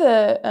of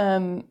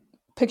the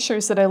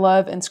pictures that I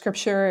love in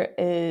Scripture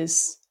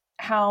is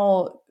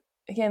how,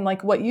 again,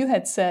 like what you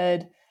had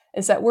said,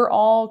 is that we're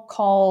all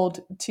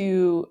called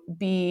to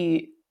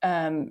be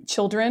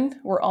children.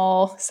 We're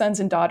all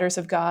sons and daughters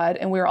of God,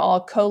 and we're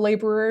all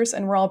co-laborers,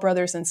 and we're all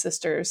brothers and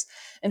sisters.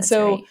 And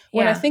so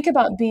when I think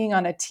about being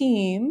on a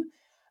team,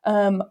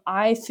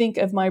 I think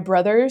of my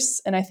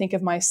brothers and I think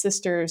of my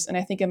sisters and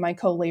I think of my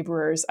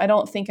co-laborers. I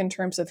don't think in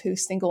terms of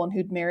who's single and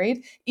who's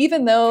married,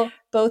 even though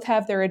both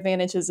have their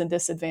advantages and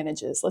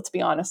disadvantages. Let's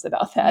be honest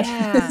about that.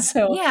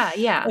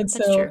 Yeah. That's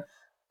true.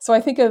 So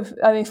I think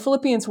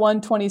Philippians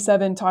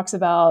 1:27 talks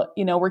about,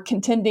 we're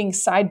contending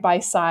side by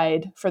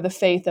side for the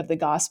faith of the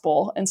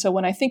gospel. And so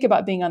when I think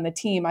about being on the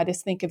team, I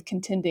just think of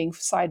contending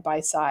side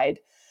by side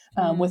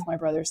with my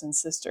brothers and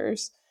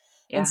sisters.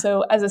 Yeah, and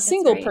so as a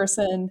single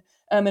person,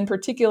 in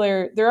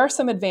particular, there are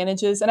some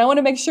advantages, and I want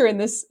to make sure in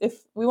this,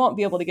 if we won't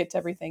be able to get to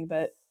everything,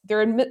 but there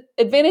are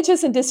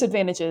advantages and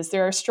disadvantages.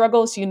 There are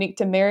struggles unique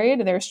to married,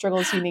 and there are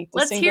struggles unique to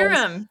Let's singles. Let's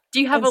hear them. Do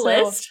you have a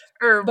list,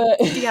 or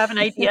do you have an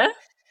idea?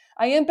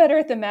 I am better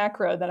at the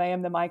macro than I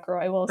am the micro,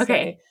 I will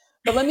say.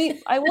 But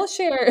I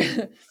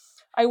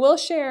will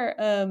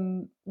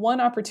share one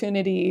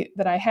opportunity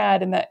that I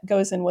had, and that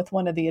goes in with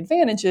one of the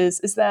advantages,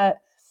 is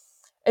that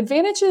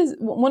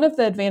one of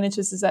the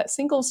advantages is that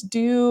singles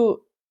do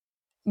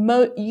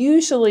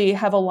usually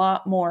have a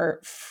lot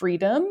more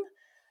freedom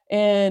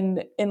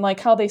in like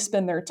how they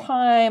spend their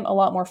time, a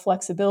lot more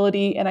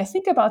flexibility. And I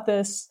think about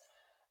this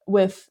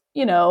with,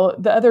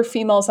 the other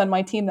females on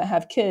my team that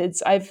have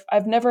kids.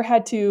 I've never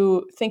had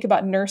to think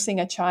about nursing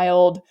a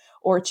child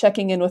or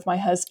checking in with my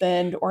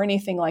husband or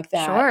anything like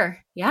that. Sure.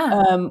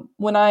 Yeah.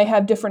 When I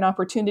have different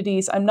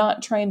opportunities, I'm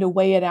not trying to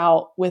weigh it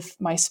out with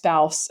my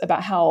spouse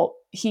about how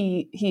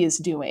he is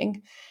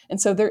doing. And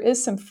so there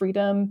is some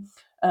freedom.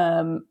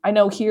 I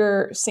know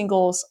here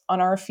singles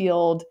on our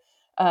field,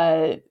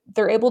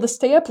 they're able to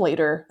stay up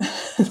later,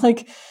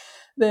 like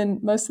than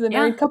most of the Yeah.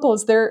 married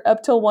couples. They're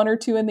up till 1 or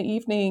 2 in the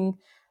evening,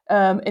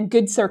 in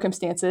good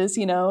circumstances,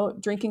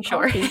 drinking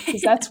Sure. coffee,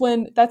 because that's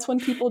when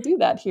people do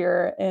that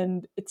here.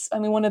 And it's, I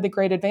mean, one of the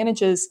great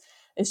advantages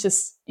is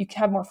just you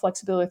have more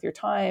flexibility with your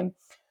time.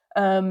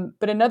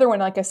 But another one,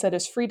 like I said,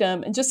 is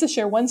freedom. And just to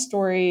share one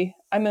story,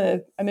 I'm a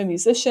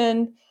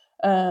musician,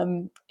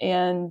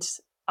 and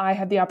I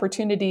had the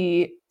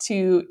opportunity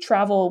to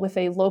travel with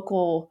a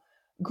local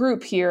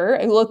group here,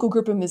 a local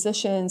group of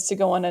musicians, to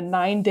go on a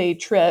 9-day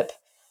trip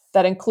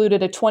that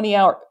included a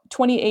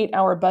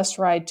 28-hour bus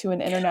ride to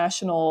an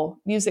international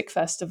music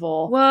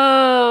festival.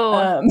 Whoa.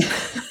 Um,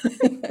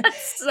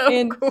 That's so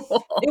and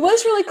cool. it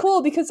was really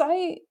cool because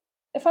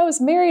if I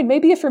was married,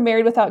 maybe if you're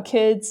married without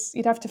kids,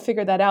 you'd have to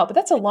figure that out. But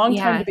that's a long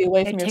time Yeah. to be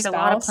away It'd from your take a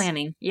lot of spouse,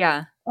 planning.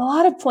 Yeah. a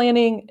lot of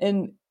planning,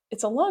 and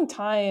it's a long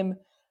time.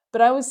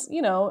 But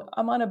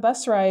I'm on a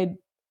bus ride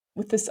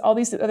with all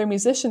these other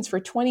musicians for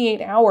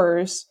 28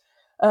 hours,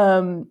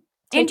 And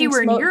you taking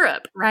were in smoke.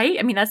 Europe, right?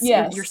 I mean, that's you're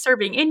Yes,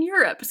 serving in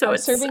Europe. I So was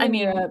it's, serving I in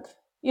mean, Europe.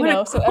 what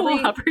a So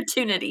cool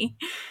opportunity.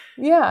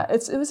 yeah,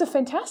 it was a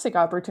fantastic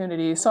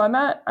opportunity. So I'm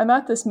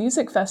at this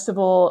music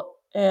festival,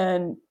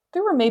 and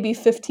there were maybe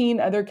 15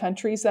 other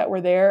countries that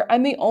were there.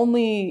 I'm the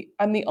only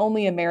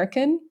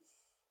American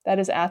that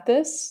is at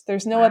this.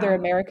 There's no other Wow.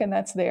 American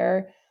that's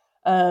there.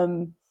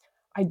 Um,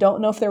 I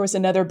don't know if there was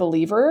another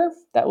believer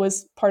that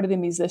was part of the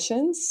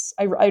musicians.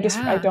 I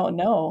Yeah. don't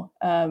know.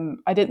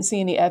 I didn't see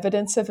any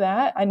evidence of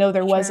that. I know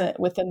there Sure. wasn't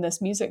within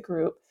this music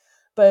group,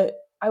 but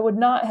I would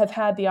not have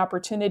had the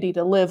opportunity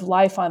to live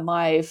life on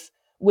life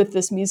with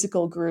this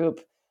musical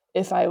group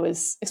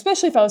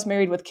especially if I was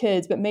married with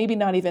kids, but maybe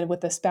not even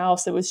with a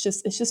spouse. It's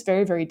just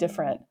very, very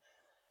different.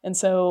 And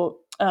so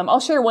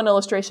I'll share one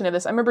illustration of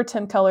this. I remember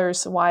Tim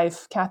Keller's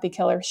wife, Kathy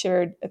Keller,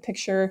 shared a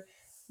picture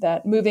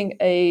that moving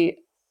a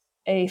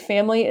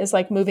family is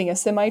like moving a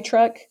semi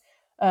truck,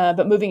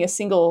 but moving a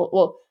single,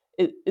 well,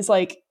 it is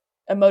like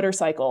a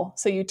motorcycle.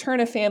 So you turn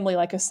a family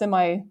like a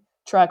semi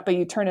truck, but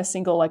you turn a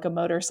single like a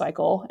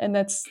motorcycle, and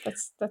that's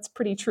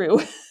pretty true.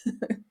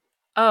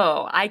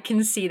 Oh, I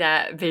can see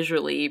that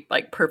visually,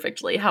 like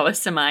perfectly, how a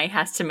semi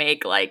has to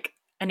make like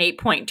an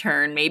 8-point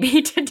turn,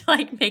 maybe to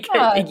like make a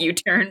Yeah,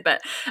 U-turn,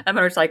 but a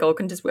motorcycle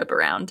can just whip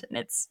around and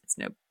it's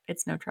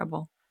no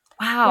trouble.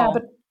 yeah, Wow.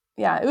 but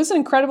yeah, it was an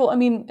incredible. I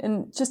mean,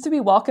 and just to be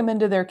welcome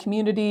into their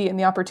community and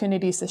the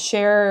opportunities to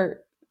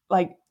share,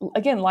 like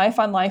again, life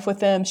on life with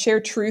them, share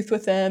truth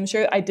with them.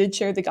 I did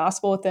share the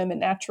gospel with them at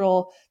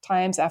natural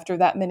times. After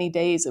that many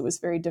days, it was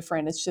very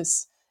different.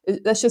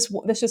 That's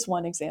just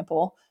one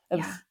example Yeah.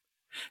 of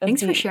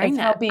Thanks for being sharing of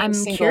how that. being I'm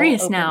single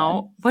curious open now.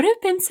 in. What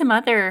have been some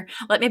other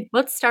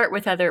let's start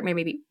with other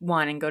maybe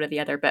one and go to the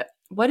other, but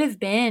what have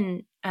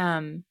been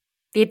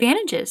the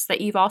advantages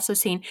that you've also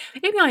seen?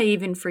 Maybe not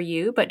even for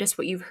you, but just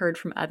what you've heard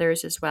from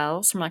others as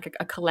well, from like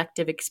a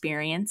collective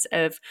experience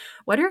of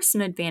what are some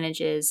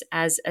advantages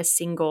as a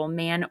single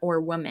man or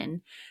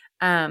woman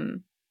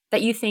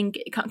that you think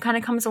kind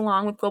of comes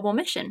along with global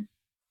mission?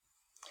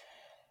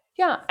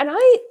 Yeah, and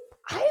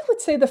I would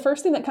say the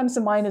first thing that comes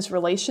to mind is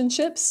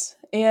relationships.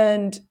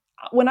 And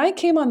when I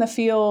came on the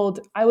field,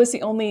 I was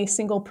the only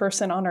single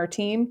person on our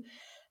team,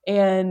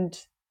 and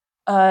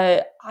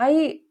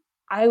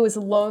I was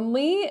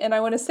lonely, and I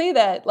want to say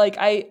that like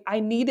I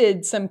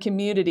needed some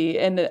community,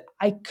 and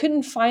I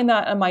couldn't find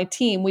that on my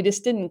team. We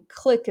just didn't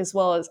click as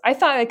well as I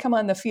thought. I'd come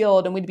on the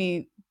field and we'd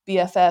be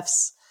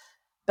BFFs,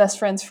 best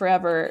friends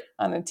forever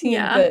on the team,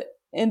 Yeah. but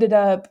ended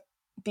up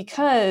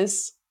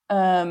because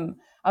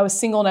I was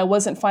single and I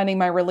wasn't finding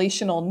my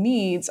relational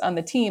needs on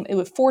the team, it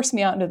would force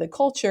me out into the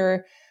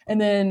culture. And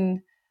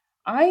then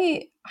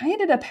I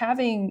ended up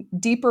having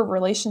deeper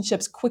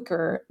relationships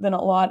quicker than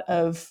a lot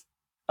of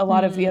the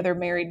Hmm. other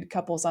married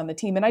couples on the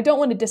team. And I don't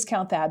want to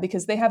discount that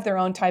because they have their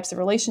own types of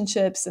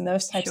relationships and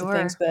those types of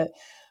things. Sure.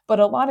 But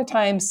a lot of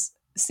times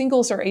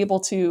singles are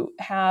able to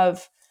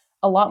have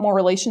a lot more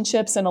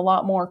relationships and a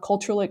lot more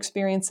cultural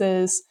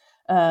experiences.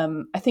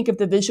 I think of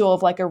the visual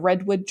of like a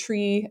redwood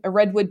tree. A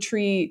redwood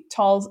tree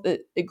tall,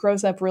 it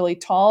grows up really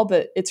tall,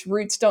 but its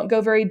roots don't go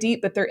very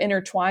deep, but they're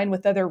intertwined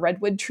with other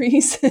redwood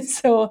trees.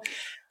 So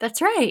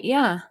That's right.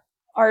 Yeah.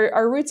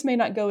 our roots may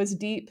not go as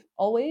deep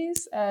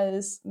always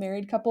as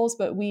married couples,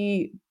 but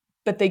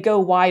they go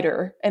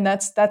wider, and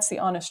that's the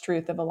honest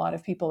truth of a lot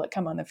of people that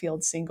come on the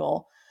field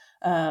single.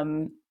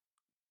 Um,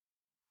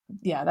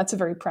 yeah, that's a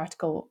very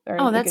practical or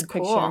Oh, a that's good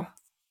cool. picture.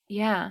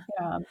 Yeah.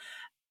 Yeah.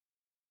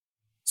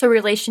 So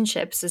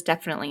relationships is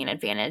definitely an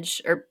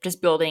advantage, or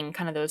just building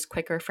kind of those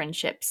quicker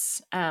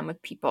friendships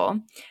with people.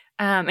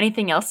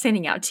 Anything else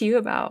standing out to you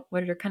about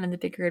what are kind of the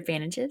bigger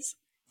advantages?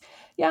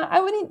 Yeah,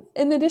 I would,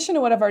 in addition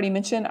to what I've already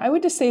mentioned, I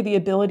would just say the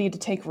ability to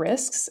take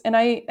risks. And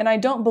I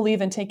don't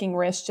believe in taking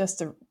risks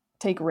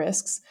take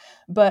risks.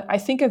 But I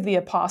think of the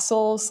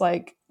apostles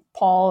like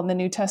Paul in the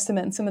New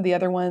Testament and some of the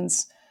other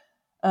ones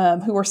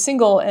who were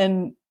single.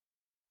 And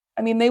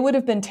I mean, they would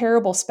have been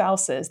terrible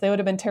spouses. They would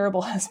have been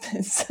terrible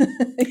husbands,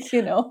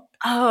 you know?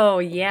 Oh,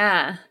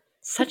 yeah.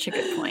 Such a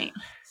good point.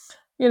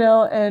 You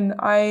know, and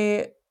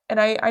I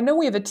know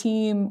we have a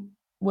team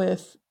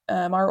with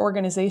our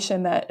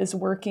organization that is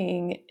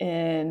working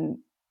in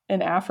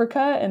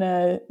Africa in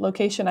a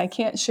location I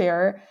can't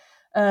share,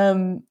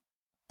 um,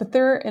 but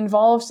they're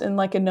involved in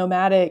like a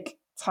nomadic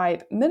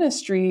type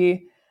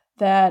ministry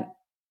that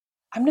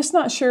I'm just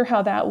not sure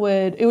how that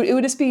would it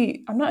would just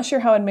be I'm not sure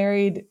how a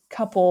married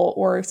couple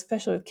or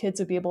especially with kids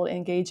would be able to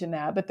engage in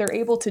that, but they're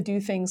able to do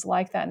things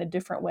like that in a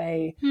different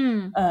way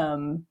Hmm.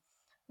 um,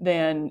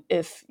 than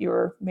if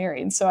you're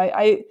married. So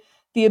I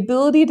the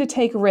ability to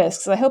take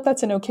risks. I hope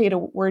that's an okay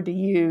word to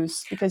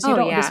use because you Oh,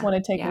 don't just yeah.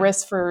 want to take Yeah.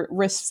 risks for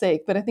risk's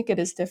sake, but I think it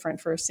is different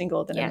for a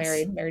single than a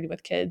Yes. married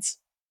with kids.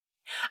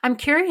 I'm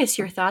curious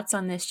your thoughts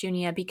on this,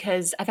 Junia,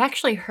 because I've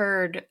actually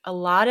heard a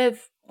lot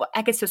of, well,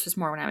 I guess this was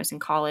more when I was in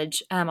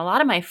college, a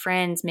lot of my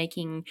friends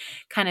making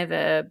kind of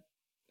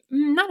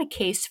not a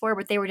case for,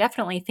 but they were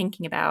definitely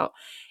thinking about,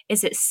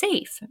 is it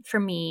safe for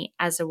me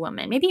as a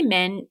woman? Maybe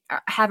men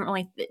haven't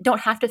really,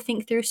 don't have to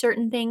think through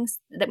certain things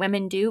that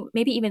women do,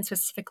 maybe even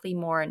specifically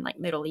more in like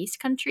Middle East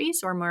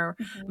countries or more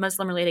Mhm.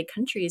 Muslim related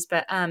countries.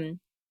 But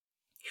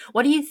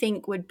what do you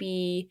think would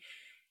be,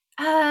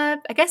 I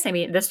guess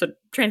maybe this would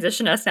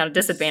transition us now to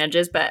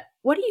disadvantages, but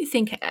what do you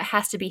think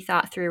has to be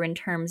thought through in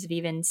terms of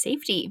even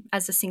safety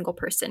as a single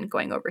person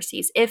going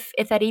overseas, if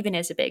that even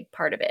is a big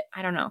part of it?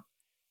 I don't know.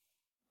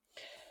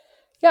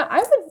 Yeah,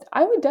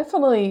 I would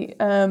definitely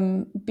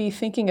be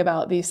thinking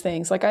about these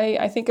things. Like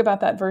I think about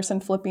that verse in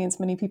Philippians.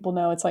 Many people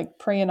know it's like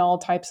pray in all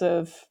types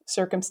of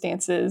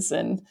circumstances,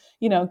 and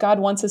you know God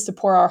wants us to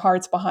pour our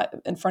hearts behind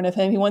in front of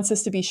Him. He wants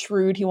us to be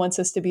shrewd. He wants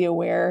us to be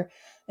aware.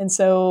 And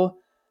so,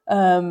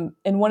 and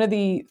one of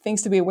the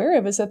things to be aware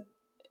of is that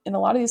in a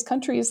lot of these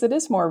countries, it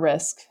is more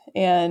risk.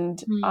 And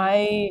Hmm.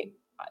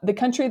 the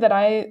country that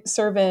I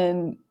serve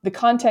in, the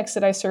context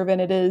that I serve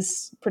in, it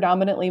is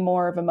predominantly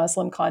more of a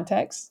Muslim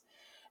context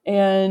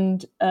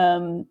and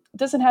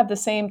doesn't have the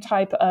same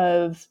type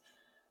of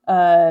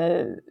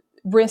uh,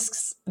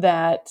 risks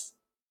that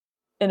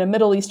in a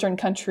Middle Eastern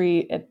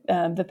country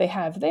that they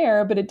have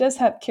there, but it does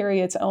have carry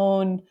its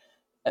own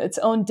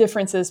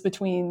differences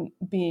between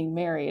being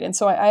married. And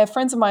so I have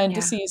friends of mine,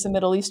 just Yeah. to use the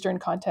Middle Eastern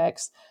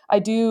context. I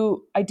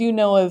do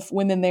know of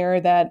women there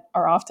that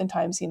are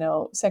oftentimes,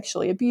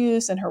 sexually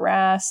abused and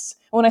harassed.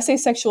 When I say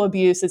sexual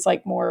abuse, it's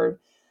like more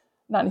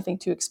not anything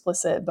too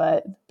explicit,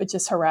 but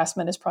just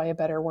harassment is probably a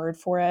better word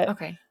for it.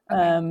 Okay.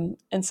 Okay.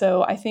 And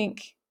so I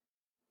think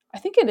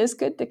it is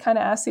good to kind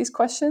of ask these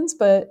questions,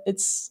 but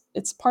it's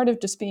part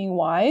of just being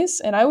wise.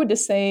 And I would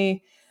just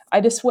say I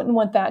just wouldn't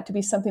want that to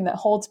be something that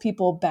holds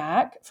people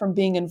back from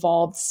being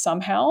involved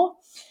somehow.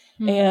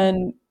 Hmm.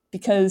 And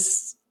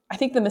because I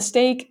think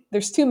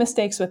there's two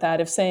mistakes with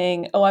that of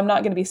saying, oh, I'm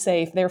not going to be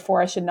safe,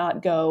 therefore I should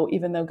not go,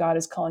 even though God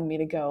is calling me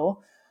to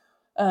go.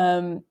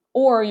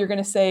 Or you're going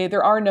to say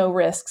there are no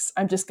risks.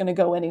 I'm just going to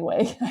go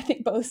anyway. I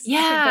think both. I think both.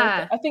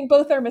 Yeah. I think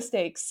both are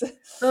mistakes.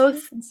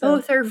 Both And so,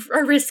 both are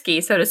risky,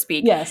 so to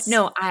speak. yes.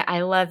 No,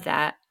 I love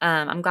that.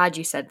 I'm glad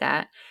you said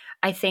that.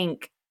 I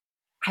think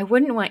I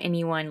wouldn't want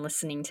anyone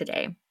listening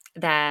today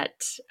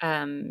that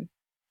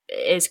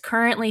is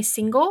currently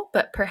single,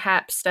 but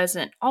perhaps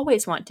doesn't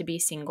always want to be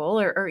single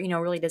or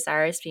really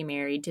desires to be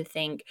married to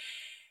think,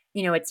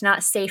 it's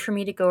not safe for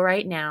me to go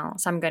right now.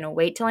 So I'm going to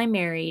wait till I'm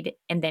married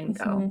and then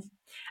go.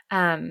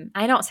 Hmm.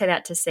 I don't say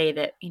that to say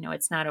that,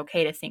 it's not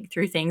okay to think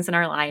through things in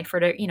our life or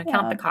to,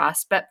 count the Yeah.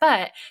 cost, but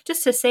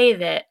just to say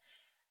that,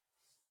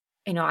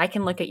 I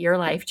can look at your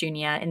life,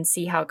 Junia, and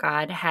see how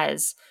God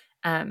has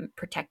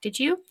protected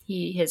you.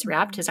 He has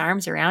wrapped Hmm. his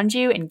arms around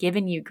you and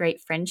given you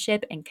great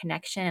friendship and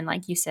connection. And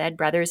like you said,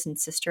 brothers and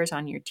sisters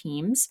on your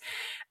teams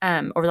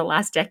over the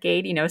last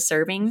decade,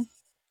 serving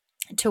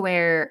to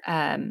where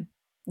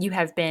you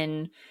have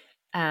been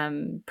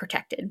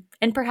protected.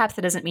 And perhaps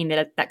that doesn't mean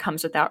that that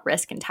comes without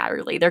risk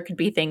entirely. There could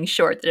be things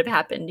short that have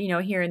happened,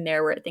 here and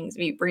there where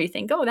where you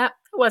think, oh, that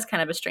was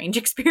kind of a strange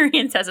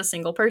experience as a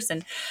single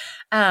person.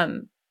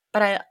 Um,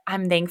 but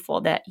I'm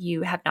thankful that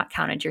you have not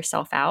counted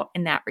yourself out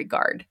in that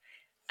regard.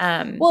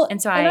 And Well,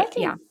 so and I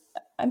yeah. can.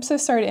 I'm so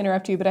sorry to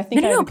interrupt you, but I No,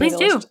 think no, I have no, a good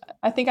please do.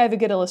 I think I have a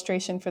good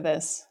illustration for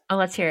this. Oh,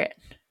 let's hear it.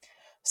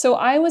 So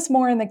I was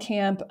more in the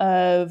camp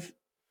of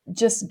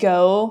just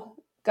go.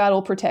 God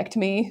will protect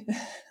me.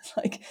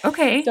 Like,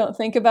 Okay. don't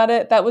think about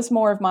it. That was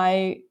more of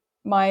my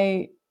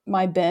my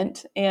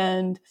bent.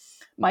 And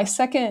my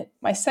second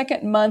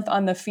month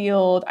on the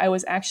field, I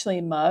was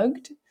actually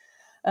mugged.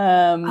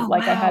 Oh,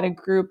 Like I had a wow.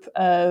 group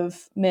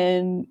of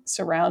men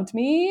surround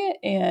me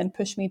and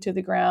push me to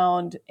the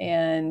ground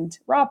and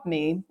rob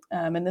me.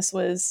 And this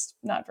was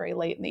not very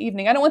late in the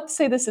evening. I don't want to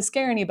say this to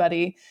scare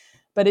anybody,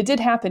 but it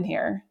did happen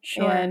here.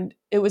 Sure. And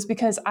it was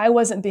because I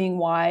wasn't being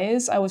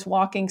wise. I was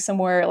walking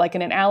somewhere like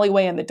in an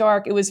alleyway in the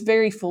dark. It was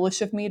very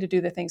foolish of me to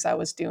do the things I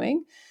was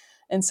doing.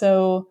 And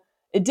so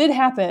it did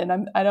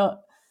happen. I don't,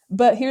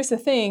 But here's the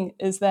thing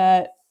is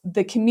that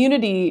the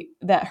community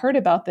that heard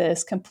about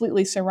this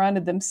completely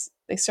surrounded them.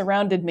 They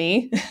surrounded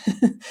me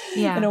in a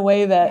Yeah.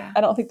 way that Yeah.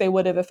 I don't think they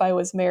would have if I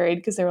was married,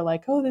 because they were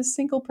like, oh, this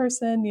single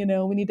person,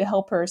 we need to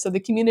help her. So the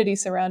community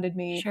surrounded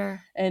me,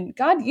 Sure. and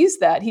God used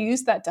that. He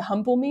used that to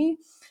humble me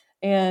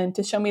and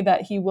to show me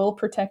that He will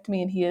protect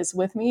me and He is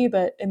with me,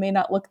 but it may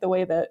not look the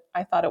way that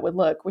I thought it would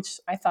look, which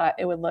I thought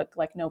it would look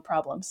like no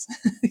problems,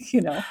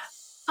 you know?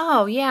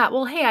 Oh, yeah.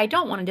 Well, hey, I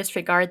don't want to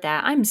disregard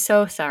that. I'm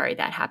so sorry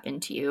that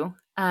happened to you.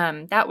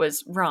 That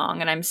was wrong,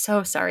 and I'm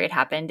so sorry it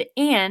happened.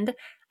 And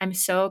I'm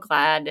so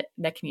glad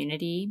the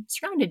community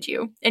surrounded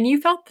you, and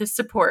you felt the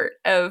support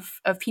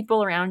of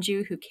people around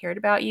you who cared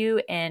about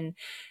you and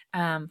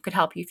could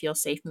help you feel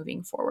safe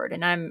moving forward.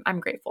 And I'm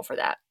grateful for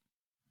that.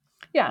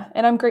 Yeah,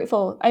 and I'm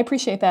grateful. I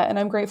appreciate that, and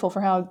I'm grateful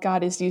for how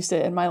God has used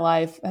it in my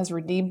life, has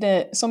redeemed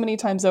it so many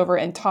times over,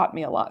 and taught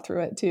me a lot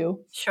through it too.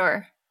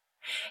 Sure.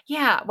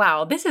 Yeah,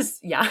 wow. This is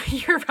yeah,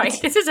 you're right.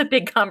 This is a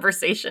big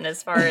conversation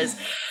as far as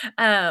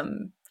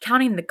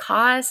counting the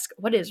cost.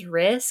 What is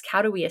risk?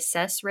 How do we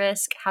assess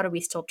risk? How do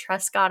we still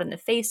trust God in the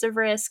face of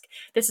risk?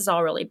 This is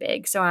all really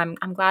big. So I'm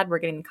glad we're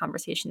getting the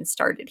conversation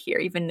started here,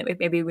 even though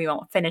maybe we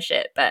won't finish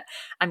it, but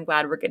I'm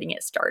glad we're getting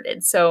it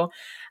started. So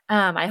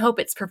I hope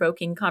it's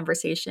provoking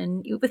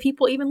conversation with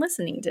people even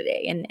listening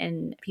today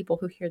and people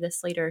who hear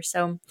this later.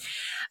 So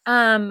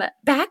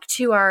back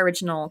to our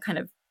original kind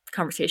of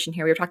conversation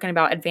here. We were talking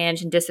about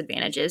advantage and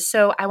disadvantages.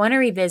 So I want to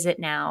revisit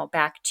now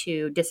back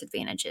to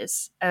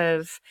disadvantages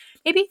of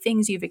maybe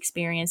things you've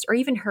experienced or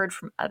even heard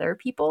from other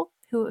people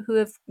who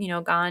have,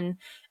 gone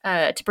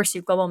to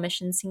pursue global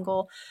mission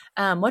single.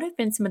 What have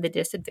been some of the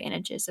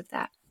disadvantages of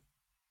that?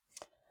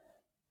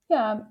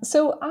 Yeah,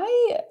 so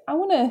I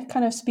want to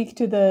kind of speak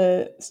to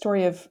the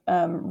story of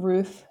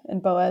Ruth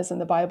and Boaz in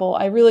the Bible.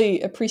 I really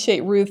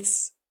appreciate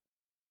Ruth's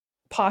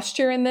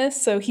posture in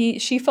this. So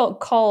she felt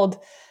called,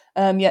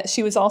 yet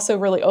she was also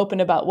really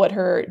open about what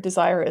her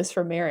desire is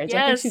for marriage.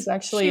 I think she's Yes,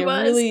 actually she a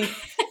was. really,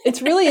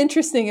 it's really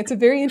interesting. It's a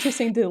very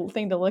interesting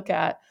thing to look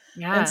at.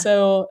 And Yeah.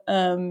 so,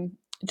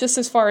 just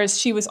as far as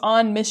she was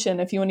on mission,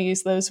 if you want to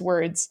use those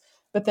words,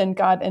 but then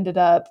God ended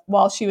up,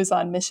 while she was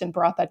on mission,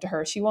 brought that to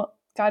her. She won't.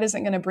 God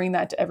isn't going to bring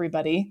that to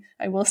everybody.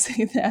 I will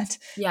say that,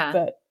 Yeah.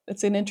 but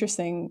it's an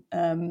interesting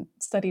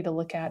study to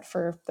look at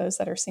for those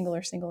that are single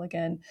or single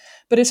again.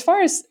 But as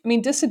far as, I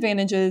mean,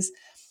 disadvantages,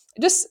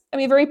 just, I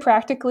mean, very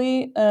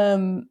practically,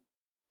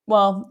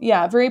 well,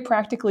 yeah, very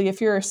practically,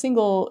 if you're a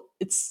single,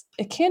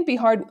 it can be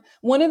hard.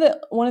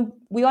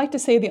 We like to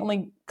say the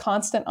only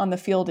constant on the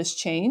field is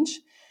change.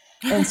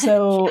 And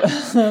so,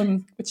 Yeah,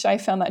 which I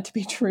found that to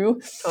be true.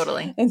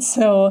 totally. And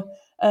so,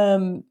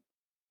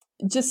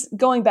 just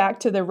going back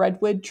to the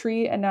redwood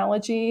tree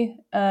analogy,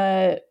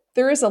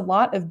 there is a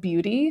lot of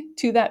beauty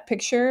to that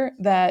picture,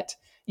 that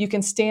you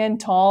can stand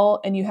tall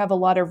and you have a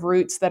lot of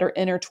roots that are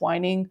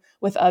intertwining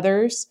with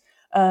others.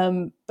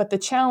 But the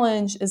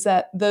challenge is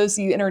that those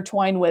you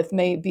intertwine with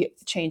may be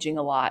changing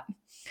a lot.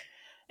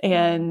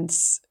 Mm.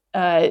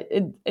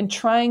 And in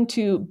trying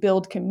to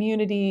build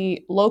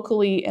community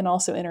locally and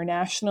also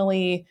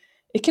internationally,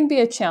 it can be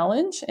a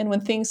challenge. And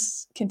when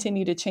things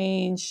continue to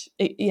change,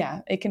 yeah,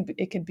 it can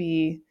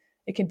be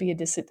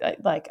a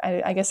like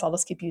I guess I'll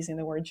just keep using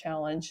the word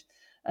challenge,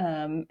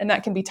 and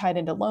that can be tied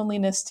into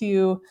loneliness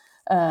too.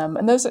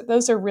 And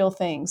those are real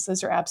things.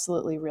 Those are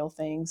absolutely real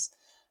things.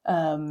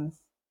 Um,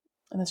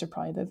 and those are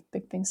probably the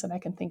big things that I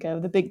can think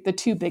of. The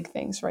two big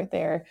things right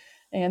there.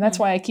 And that's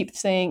Mm. why I keep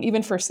saying,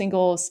 even for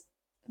singles,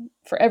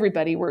 for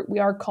everybody, we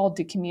are called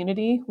to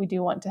community. We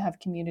do want to have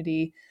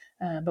community,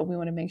 but we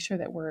want to make sure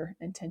that we're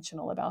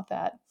intentional about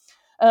that.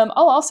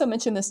 I'll also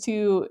mention this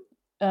too.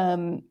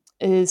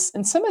 Is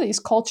in some of these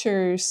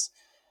cultures,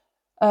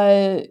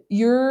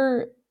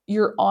 your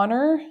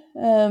honor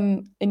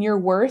and your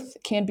worth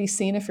can be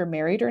seen if you're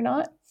married or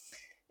not.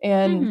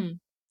 And Hmm.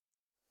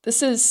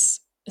 this is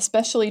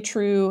especially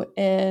true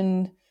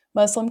in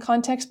Muslim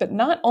context, but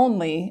not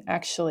only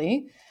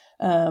actually.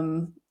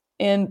 Um,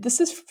 and this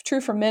is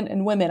true for men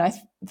and women. I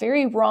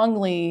very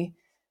wrongly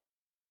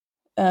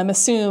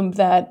assume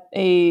that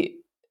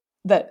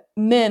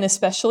men,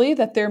 especially,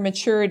 that their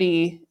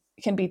maturity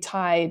can be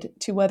tied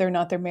to whether or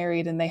not they're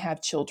married and they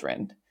have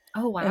children.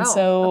 Oh, And wow.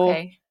 so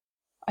Okay.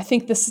 I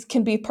think this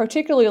can be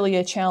particularly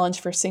a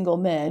challenge for single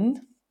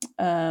men.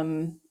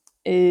 Um,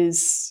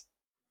 is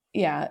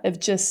yeah, of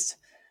just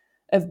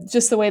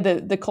the way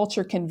the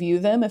culture can view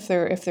them if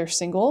they're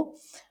single.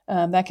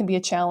 That can be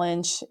a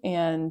challenge,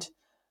 and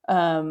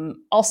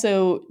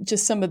also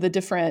just some of the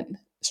different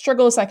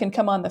struggles that can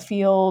come on the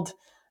field.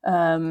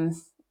 Um,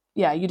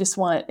 yeah, you just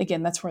want,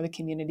 again, that's where the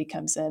community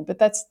comes in. But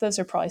those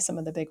are probably some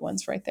of the big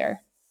ones right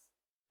there.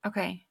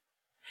 Okay.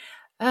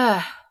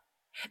 Uh,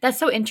 that's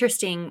so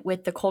interesting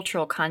with the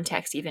cultural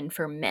context, even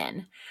for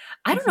men.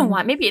 I don't know Mm-hmm.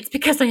 why. Maybe it's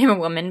because I am a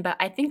woman, but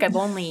I think I've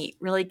only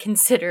really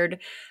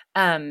considered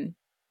um,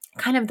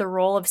 kind of the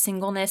role of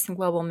singleness and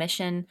global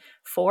mission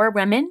for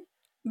women.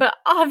 but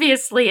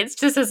obviously it's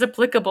just as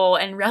applicable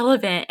and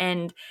relevant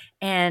and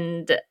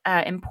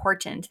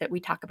important that we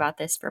talk about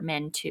this for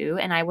men too.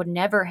 And I would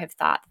never have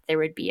thought that there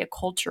would be a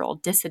cultural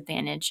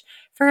disadvantage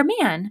for a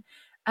man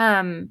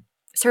um,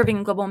 serving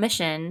a global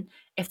mission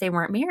if they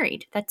weren't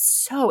married. That's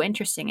so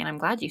interesting, and I'm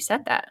glad you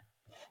said that.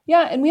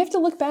 Yeah, and we have to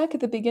look back at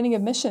the beginning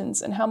of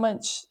missions and how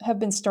much have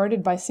been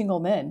started by single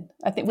men.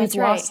 I think we've That's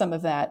lost right. some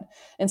of that.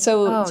 And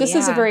so Oh just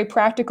as a yeah. very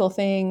practical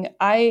thing,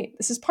 I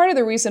this is part of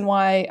the reason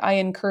why I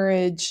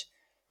encourage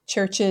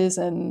churches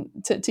and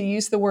to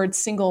use the word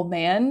single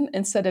man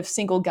instead of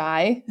single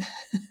guy,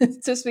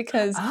 just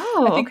because I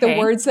Oh, think the okay.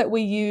 words that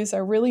we use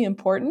are really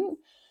important.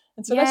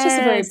 And so Yes.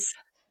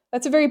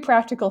 that's a very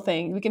practical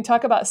thing. We can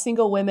talk about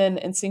single women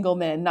and single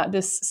men, not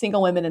just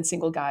single women and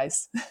single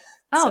guys.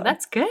 Oh, So,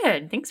 that's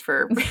good. Thanks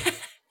for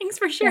thanks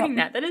for yeah. sharing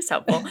that. That is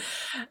helpful.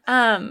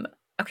 Um,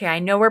 okay, I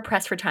know we're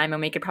pressed for time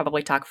and we could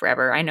probably talk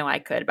forever. I know I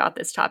could about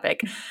this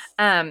topic.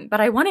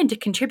 But I wanted to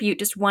contribute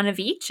just one of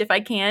each, if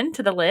I can,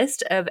 to the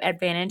list of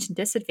advantage and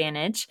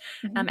disadvantage.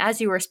 Mhm. As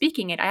you were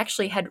speaking it, I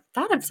actually had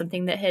thought of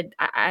something that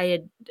I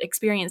had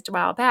experienced a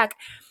while back.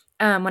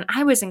 When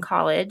I was in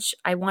college,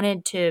 I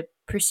wanted to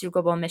pursue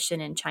global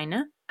mission in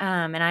China.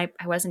 And I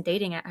wasn't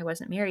dating, I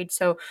wasn't married.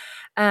 So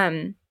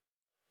um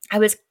I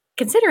was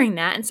considering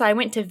that. And so I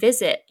went to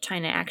visit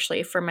China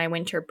actually for my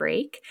winter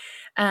break,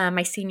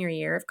 my senior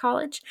year of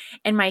college.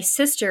 And my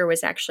sister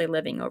was actually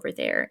living over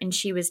there and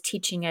she was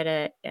teaching at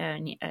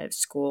a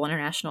school,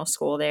 international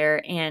school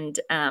there, and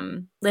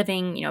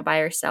living, by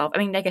herself. I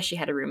mean, I guess she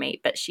had a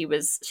roommate, but she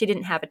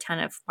didn't have a ton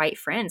of white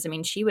friends. I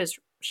mean, she was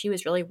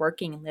really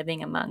working and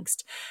living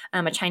amongst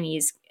a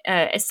Chinese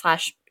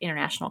slash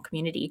international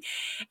community.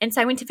 And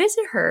so I went to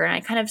visit her and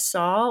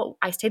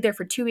I stayed there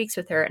for 2 weeks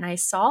with her and I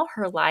saw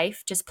her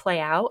life just play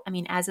out. I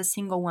mean, as a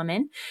single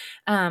woman,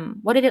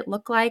 what did it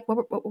look like?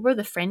 What were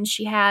the friends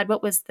she had?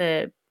 What was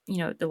the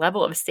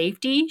level of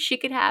safety she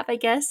could have, I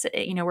guess,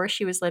 where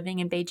she was living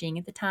in Beijing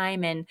at the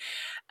time. And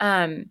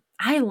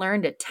I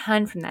learned a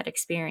ton from that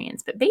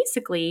experience. But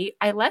basically,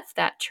 I left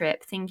that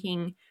trip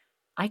thinking,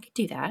 I could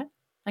do that.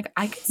 Like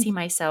I could see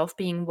myself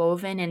being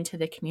woven into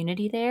the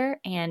community there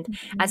and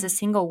as a Mhm.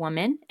 single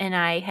woman. And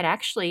I had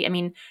actually, I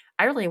mean,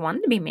 I really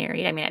wanted to be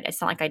married. I mean,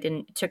 it's not like I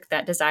didn't took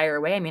that desire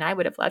away. I mean, I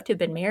would have loved to have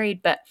been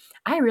married, but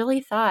I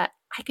really thought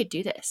I could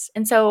do this.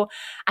 And so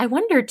I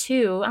wonder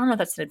too, I don't know if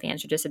that's an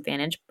advantage or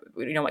disadvantage,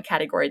 what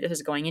category this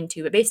is going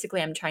into, but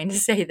basically I'm trying to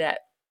say that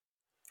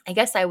I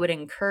guess I would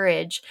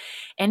encourage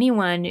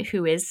anyone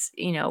who is,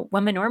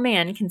 woman or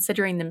man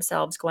considering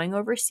themselves going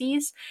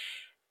overseas.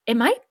 It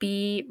might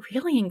be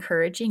really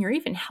encouraging or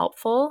even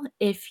helpful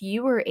if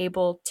you were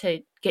able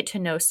to get to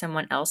know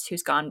someone else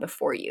who's gone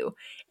before you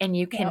and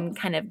you can Yep.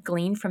 kind of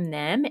glean from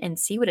them and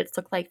see what it's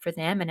looked like for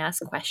them and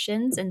ask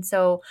questions. And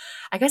so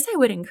I guess I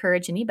would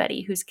encourage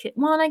anybody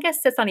well, and I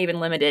guess that's not even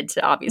limited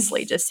to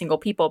obviously just single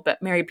people,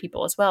 but married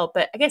people as well.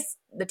 But I guess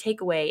the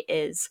takeaway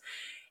is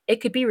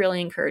it could be really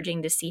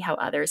encouraging to see how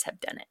others have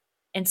done it.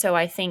 And so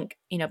I think,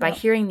 by Yep.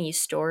 hearing these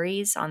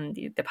stories on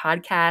the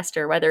podcast,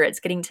 or whether it's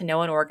getting to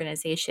know an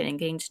organization and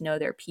getting to know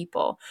their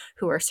people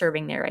who are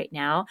serving there right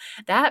now,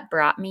 that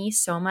brought me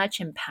so much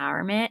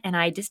empowerment. And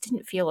I just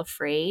didn't feel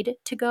afraid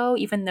to go,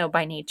 even though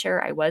by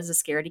nature I was a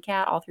scaredy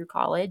cat all through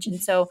college. And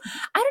so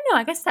I don't know,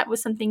 I guess that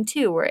was something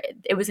too, where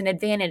it was an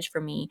advantage for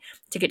me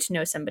to get to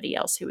know somebody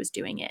else who was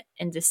doing it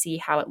and to see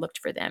how it looked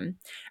for them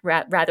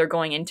rather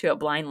going into it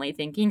blindly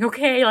thinking,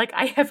 okay, like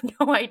I have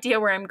no idea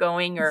where I'm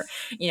going, or,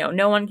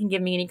 no one can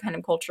give me any kind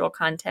of cultural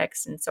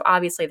context. And so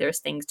obviously there's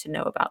things to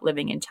know about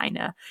living in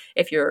China.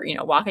 If you're,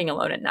 walking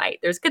alone at night,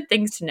 there's good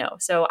things to know.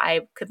 So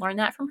I could learn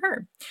that from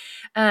her.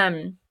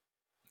 Um,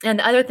 and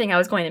the other thing I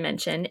was going to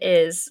mention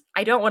is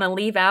I don't want to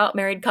leave out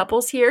married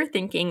couples here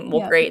thinking,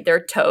 well, Yeah. great,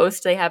 they're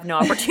toast. They have no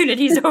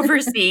opportunities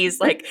overseas.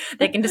 Like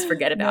they can just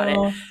forget about it.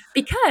 No.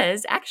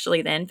 Because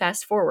actually, then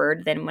fast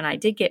forward, then when I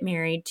did get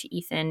married to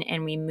Ethan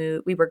and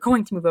we were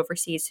going to move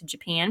overseas to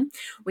Japan,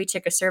 we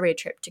took a survey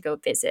trip to go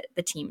visit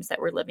the teams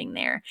that were living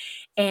there.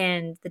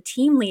 And the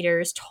team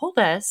leaders told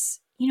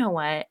us, you know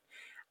what?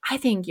 I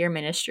think your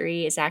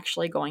ministry is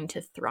actually going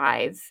to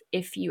thrive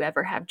if you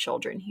ever have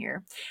children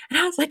here. And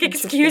I was like,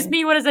 excuse Interesting.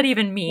 me, what does that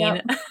even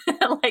mean?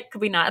 Yep. Like, could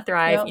we not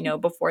thrive,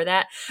 Yep. before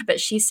that? But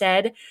she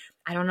said,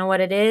 I don't know what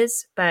it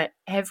is, but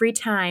every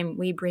time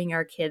we bring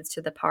our kids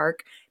to the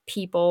park,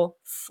 people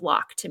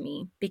flock to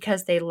me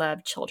because they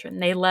love children.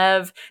 They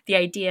love the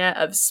idea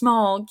of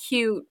small,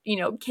 cute,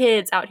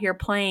 kids out here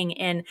playing.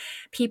 And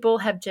people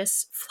have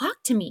just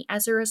flocked to me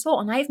as a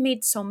result. And I've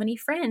made so many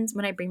friends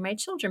when I bring my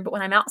children. But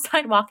when I'm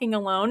outside walking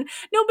alone,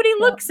 nobody Yep.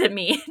 looks at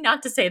me.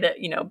 Not to say that,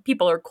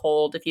 people are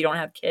cold if you don't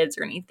have kids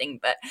or anything,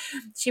 but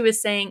she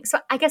was saying, so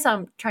I guess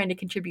I'm trying to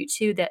contribute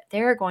to that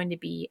there are going to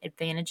be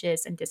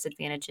advantages and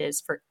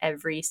disadvantages for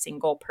every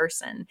single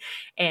person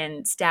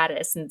and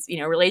status and,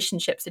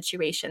 relationship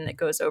situation that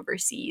goes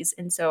overseas.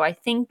 And so I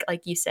think,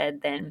 like you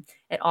said, then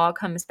it all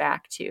comes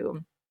back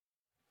to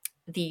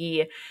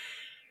the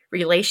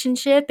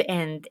relationship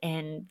and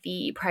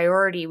the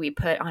priority we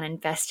put on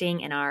investing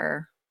in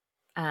our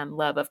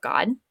love of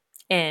God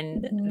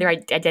and Mhm. the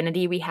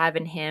identity we have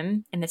in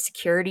Him and the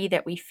security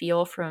that we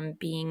feel from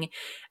being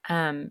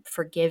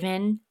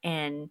forgiven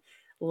and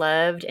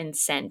loved and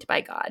sent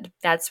by God.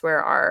 That's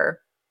where our,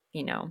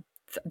 you know,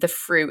 the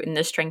fruit and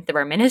the strength of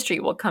our ministry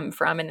will come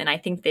from. And then I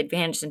think the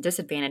advantages and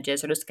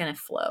disadvantages are just going to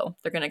flow.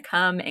 They're going to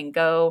come and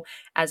go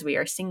as we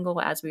are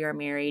single, as we are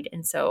married.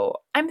 And so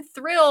I'm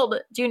thrilled,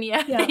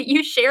 Junia, Yeah. that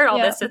you shared all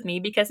Yeah. this with me,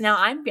 because now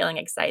I'm feeling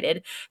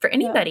excited for Yeah.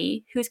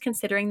 anybody who's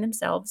considering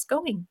themselves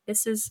going.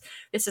 This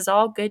is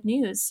all good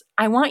news.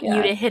 I want you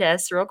Yeah. to hit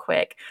us real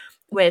quick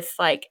with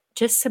like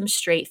just some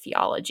straight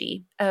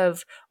theology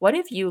of what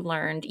have you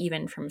learned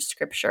even from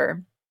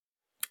scripture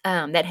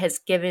that has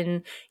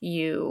given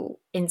you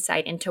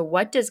insight into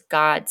what does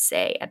God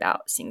say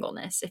about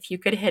singleness. If you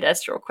could hit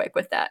us real quick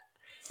with that.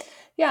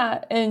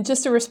 Yeah, and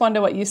just to respond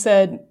to what you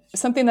said,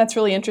 something that's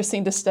really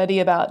interesting to study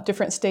about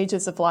different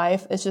stages of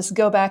life is just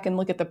go back and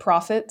look at the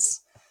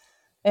prophets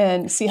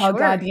and see how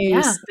God Sure. Yeah,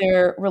 used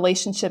their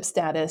relationship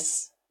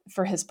status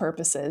for his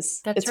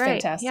purposes. that's It's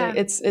right. fantastic. Yeah.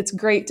 It's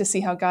great to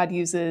see how God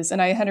uses,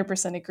 and I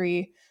 100%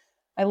 agree.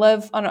 I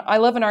love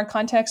in our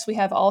context we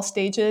have all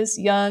stages,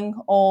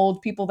 young,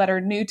 old, people that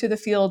are new to the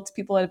field,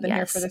 people that have been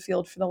here for Yes. the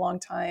field for the long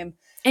time,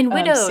 And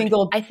widowed,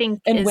 single I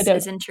think and widowed.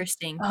 is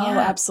interesting. Oh, Yeah.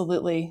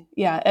 absolutely.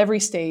 Yeah, every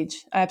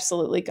stage.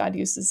 Absolutely. God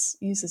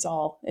uses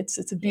all. It's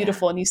a Yeah.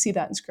 beautiful, and you see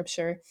that in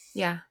scripture.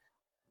 Yeah.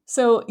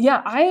 So,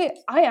 yeah,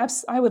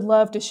 I would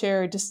love to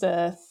share just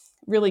a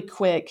really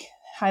quick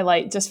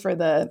highlight just for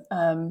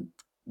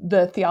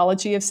the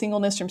theology of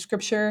singleness from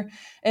scripture.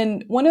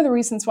 And one of the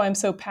reasons why I'm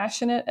so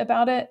passionate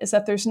about it is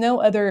that there's no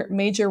other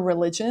major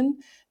religion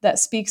that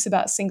speaks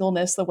about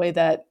singleness the way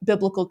that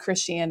biblical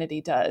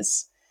Christianity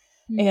does.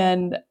 Hmm.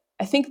 And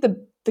I think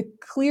the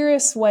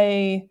clearest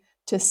way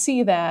to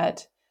see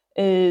that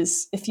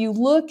is if you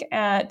look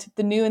at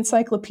the New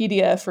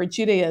Encyclopedia for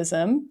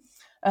Judaism,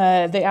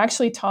 they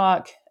actually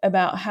talk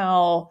about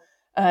how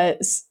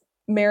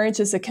marriage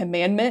is a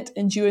commandment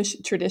in Jewish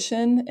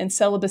tradition and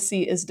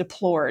celibacy is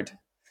deplored.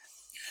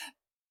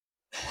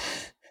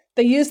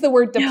 They use the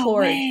word No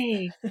deplored.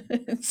 way.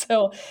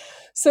 so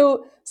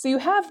so you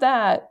have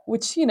that,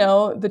 which,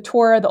 the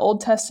Torah, the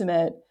Old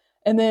Testament,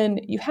 and then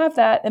you have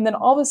that, and then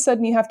all of a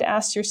sudden you have to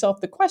ask yourself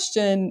the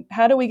question,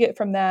 how do we get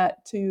from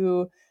that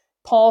to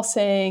Paul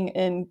saying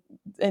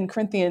in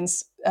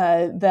Corinthians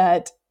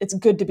that it's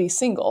good to be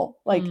single?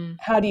 Like, Hmm.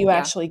 how do you Yeah.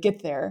 actually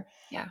get there?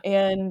 Yeah.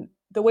 And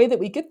the way that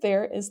we get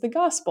there is the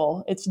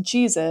gospel. It's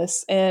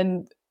Jesus.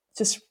 And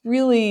just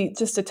really,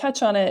 just to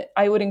touch on it,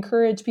 I would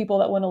encourage people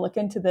that want to look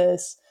into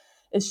this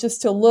is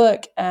just to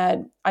look at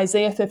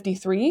Isaiah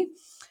 53.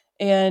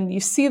 And you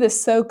see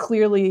this so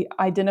clearly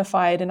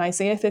identified in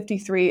Isaiah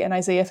 53 and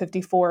Isaiah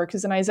 54,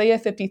 because in Isaiah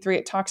 53,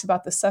 it talks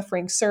about the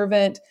suffering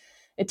servant.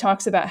 It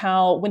talks about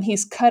how when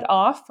he's cut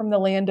off from the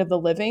land of the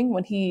living,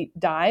 when he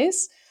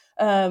dies,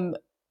 the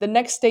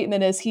next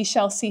statement is, he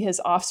shall see his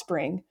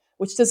offspring,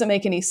 which doesn't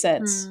make any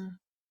sense Hmm. Yeah.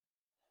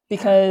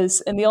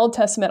 because in the Old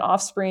Testament,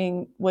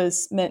 offspring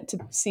was meant to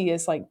see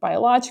as like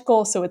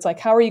biological. So it's like,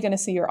 how are you going to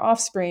see your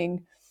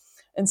offspring?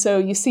 And so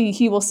you see,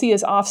 he will see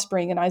his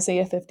offspring in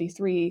Isaiah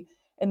 53.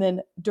 And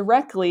then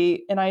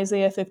directly in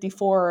Isaiah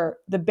 54,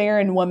 the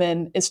barren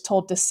woman is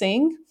told to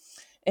sing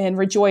and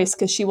rejoice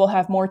because she will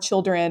have more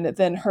children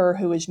than her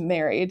who is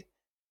married.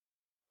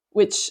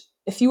 Which,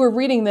 if you were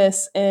reading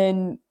this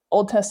in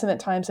Old Testament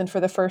times and for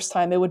the first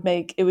time, it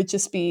would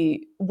just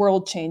be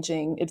world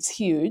changing. It's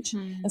huge.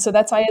 Hmm. And so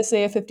that's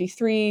Isaiah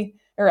 53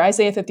 or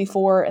Isaiah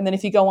 54. And then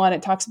if you go on,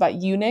 it talks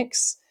about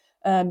eunuchs,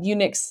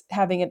 eunuchs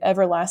having an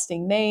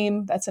everlasting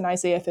name. That's in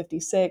Isaiah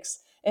 56.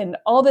 And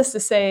all this to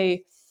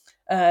say,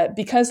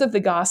 because of the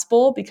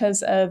gospel,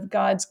 because of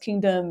God's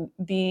kingdom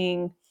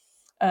being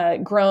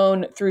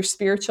grown through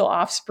spiritual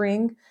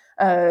offspring,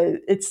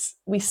 it's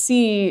we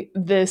see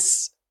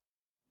this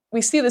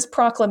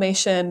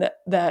proclamation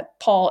that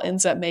Paul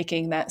ends up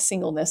making that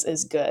singleness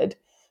is good.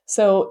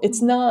 So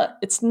it's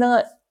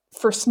not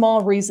for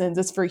small reasons,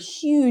 it's for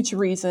huge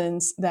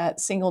reasons that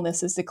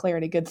singleness is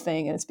declared a good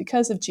thing. And it's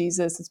because of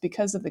Jesus, it's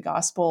because of the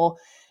gospel,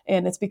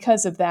 and it's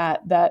because of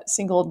that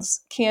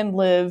singles can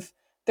live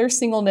their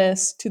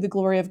singleness to the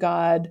glory of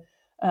God,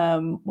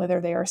 whether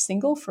they are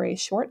single for a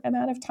short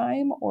amount of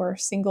time or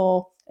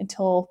single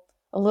until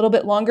a little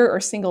bit longer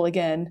or single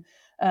again.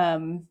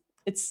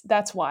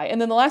 That's why. And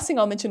then the last thing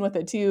I'll mention with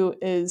it too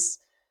is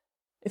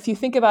if you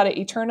think about it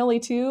eternally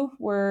too,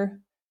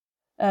 where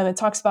it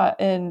talks about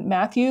in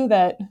Matthew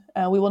that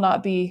we will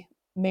not be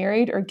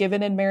married or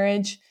given in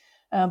marriage,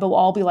 but we'll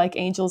all be like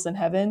angels in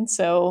heaven.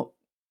 So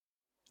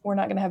we're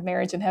not going to have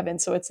marriage in heaven.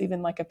 So it's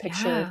even like a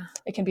picture. Yeah.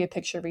 It can be a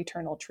picture of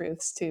eternal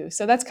truths too.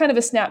 So that's kind of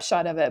a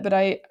snapshot of it. But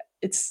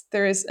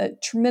there is a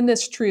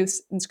tremendous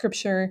truths in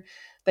Scripture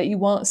that you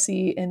won't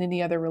see in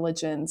any other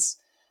religions,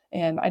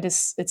 and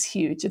it's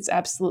huge. It's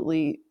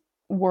absolutely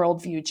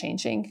worldview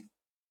changing.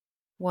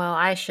 Well,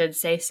 I should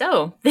say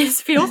so.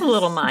 This feels a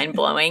little mind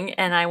blowing,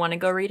 and I want to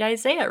go read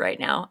Isaiah right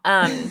now.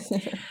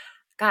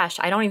 gosh,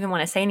 I don't even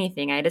want to say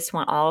anything. I just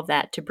want all of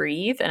that to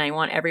breathe. And I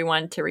want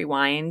everyone to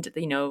rewind,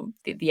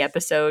 the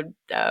episode,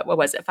 what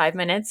was it, 5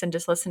 minutes, and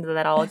just listen to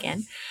that all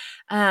again.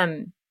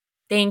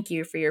 Thank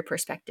you for your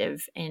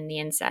perspective and the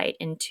insight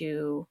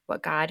into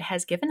what God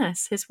has given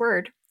us, his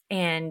word.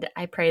 And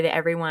I pray that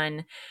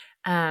everyone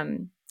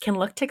can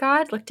look to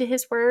God, look to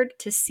his word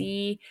to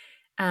see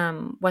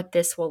what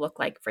this will look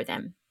like for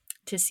them,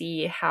 to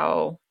see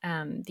how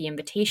the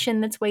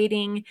invitation that's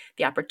waiting,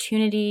 the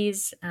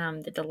opportunities,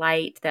 the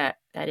delight that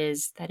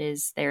is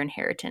their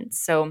inheritance.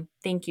 So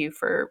thank you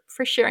for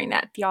sharing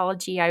that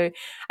theology. I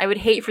would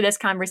hate for this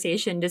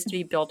conversation just to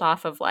be built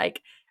off of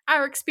like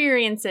our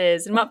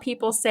experiences and what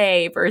people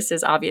say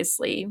versus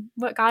obviously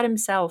what God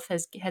himself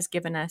has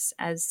given us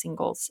as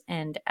singles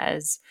and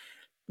as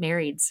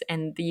marrieds,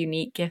 and the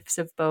unique gifts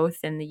of both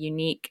and the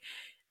unique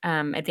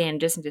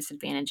advantages and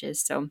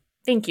disadvantages. So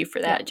thank you for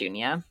that,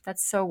 Junia.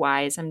 That's so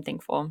wise. I'm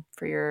thankful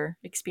for your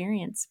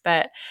experience.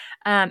 But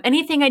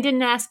anything I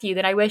didn't ask you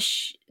that I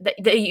wish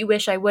that you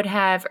wish I would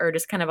have, or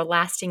just kind of a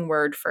lasting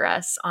word for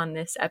us on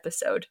this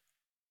episode?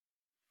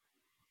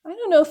 I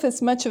don't know if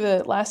it's much of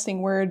a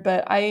lasting word,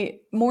 but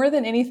more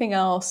than anything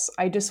else,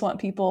 I just want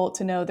people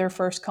to know their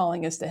first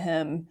calling is to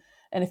him.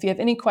 And if you have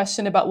any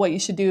question about what you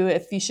should do,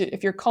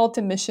 if you're called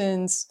to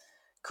missions,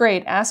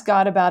 great, ask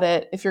God about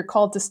it. If you're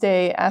called to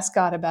stay, ask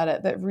God about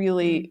it. I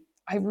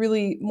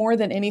really, more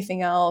than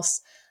anything else,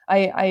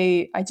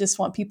 I just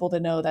want people to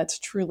know that's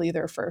truly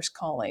their first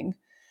calling.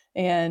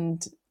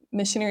 And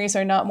missionaries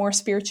are not more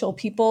spiritual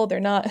people. They're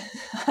not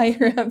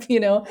higher up,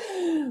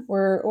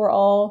 we're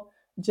all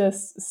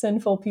just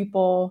sinful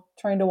people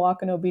trying to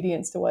walk in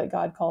obedience to what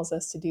God calls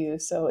us to do.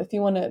 So if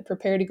you want to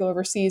prepare to go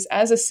overseas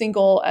as a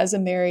single, as a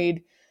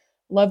married,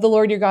 love the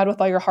Lord your God with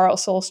all your heart,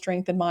 soul,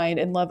 strength, and mind,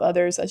 and love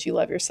others as you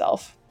love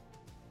yourself.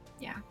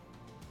 Yeah.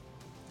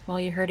 Well,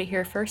 you heard it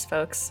here first,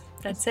 folks.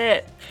 That's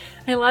it.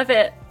 I love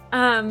it.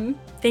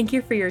 Thank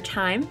you for your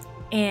time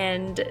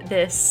and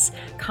this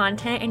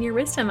content and your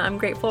wisdom. I'm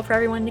grateful for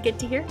everyone to get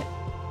to hear it.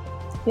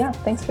 Yeah,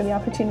 thanks for the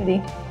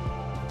opportunity.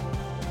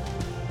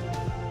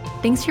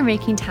 Thanks for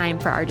making time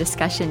for our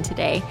discussion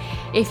today.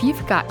 If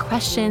you've got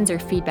questions or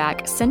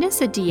feedback, send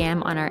us a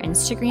DM on our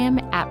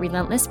Instagram at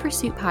Relentless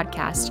Pursuit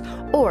Podcast,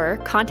 or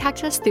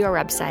contact us through our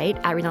website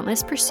at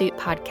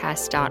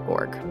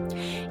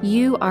relentlesspursuitpodcast.org.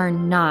 You are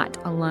not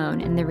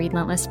alone in the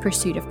relentless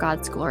pursuit of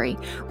God's glory.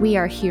 We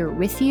are here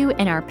with you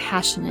and are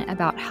passionate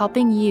about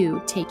helping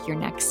you take your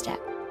next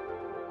step.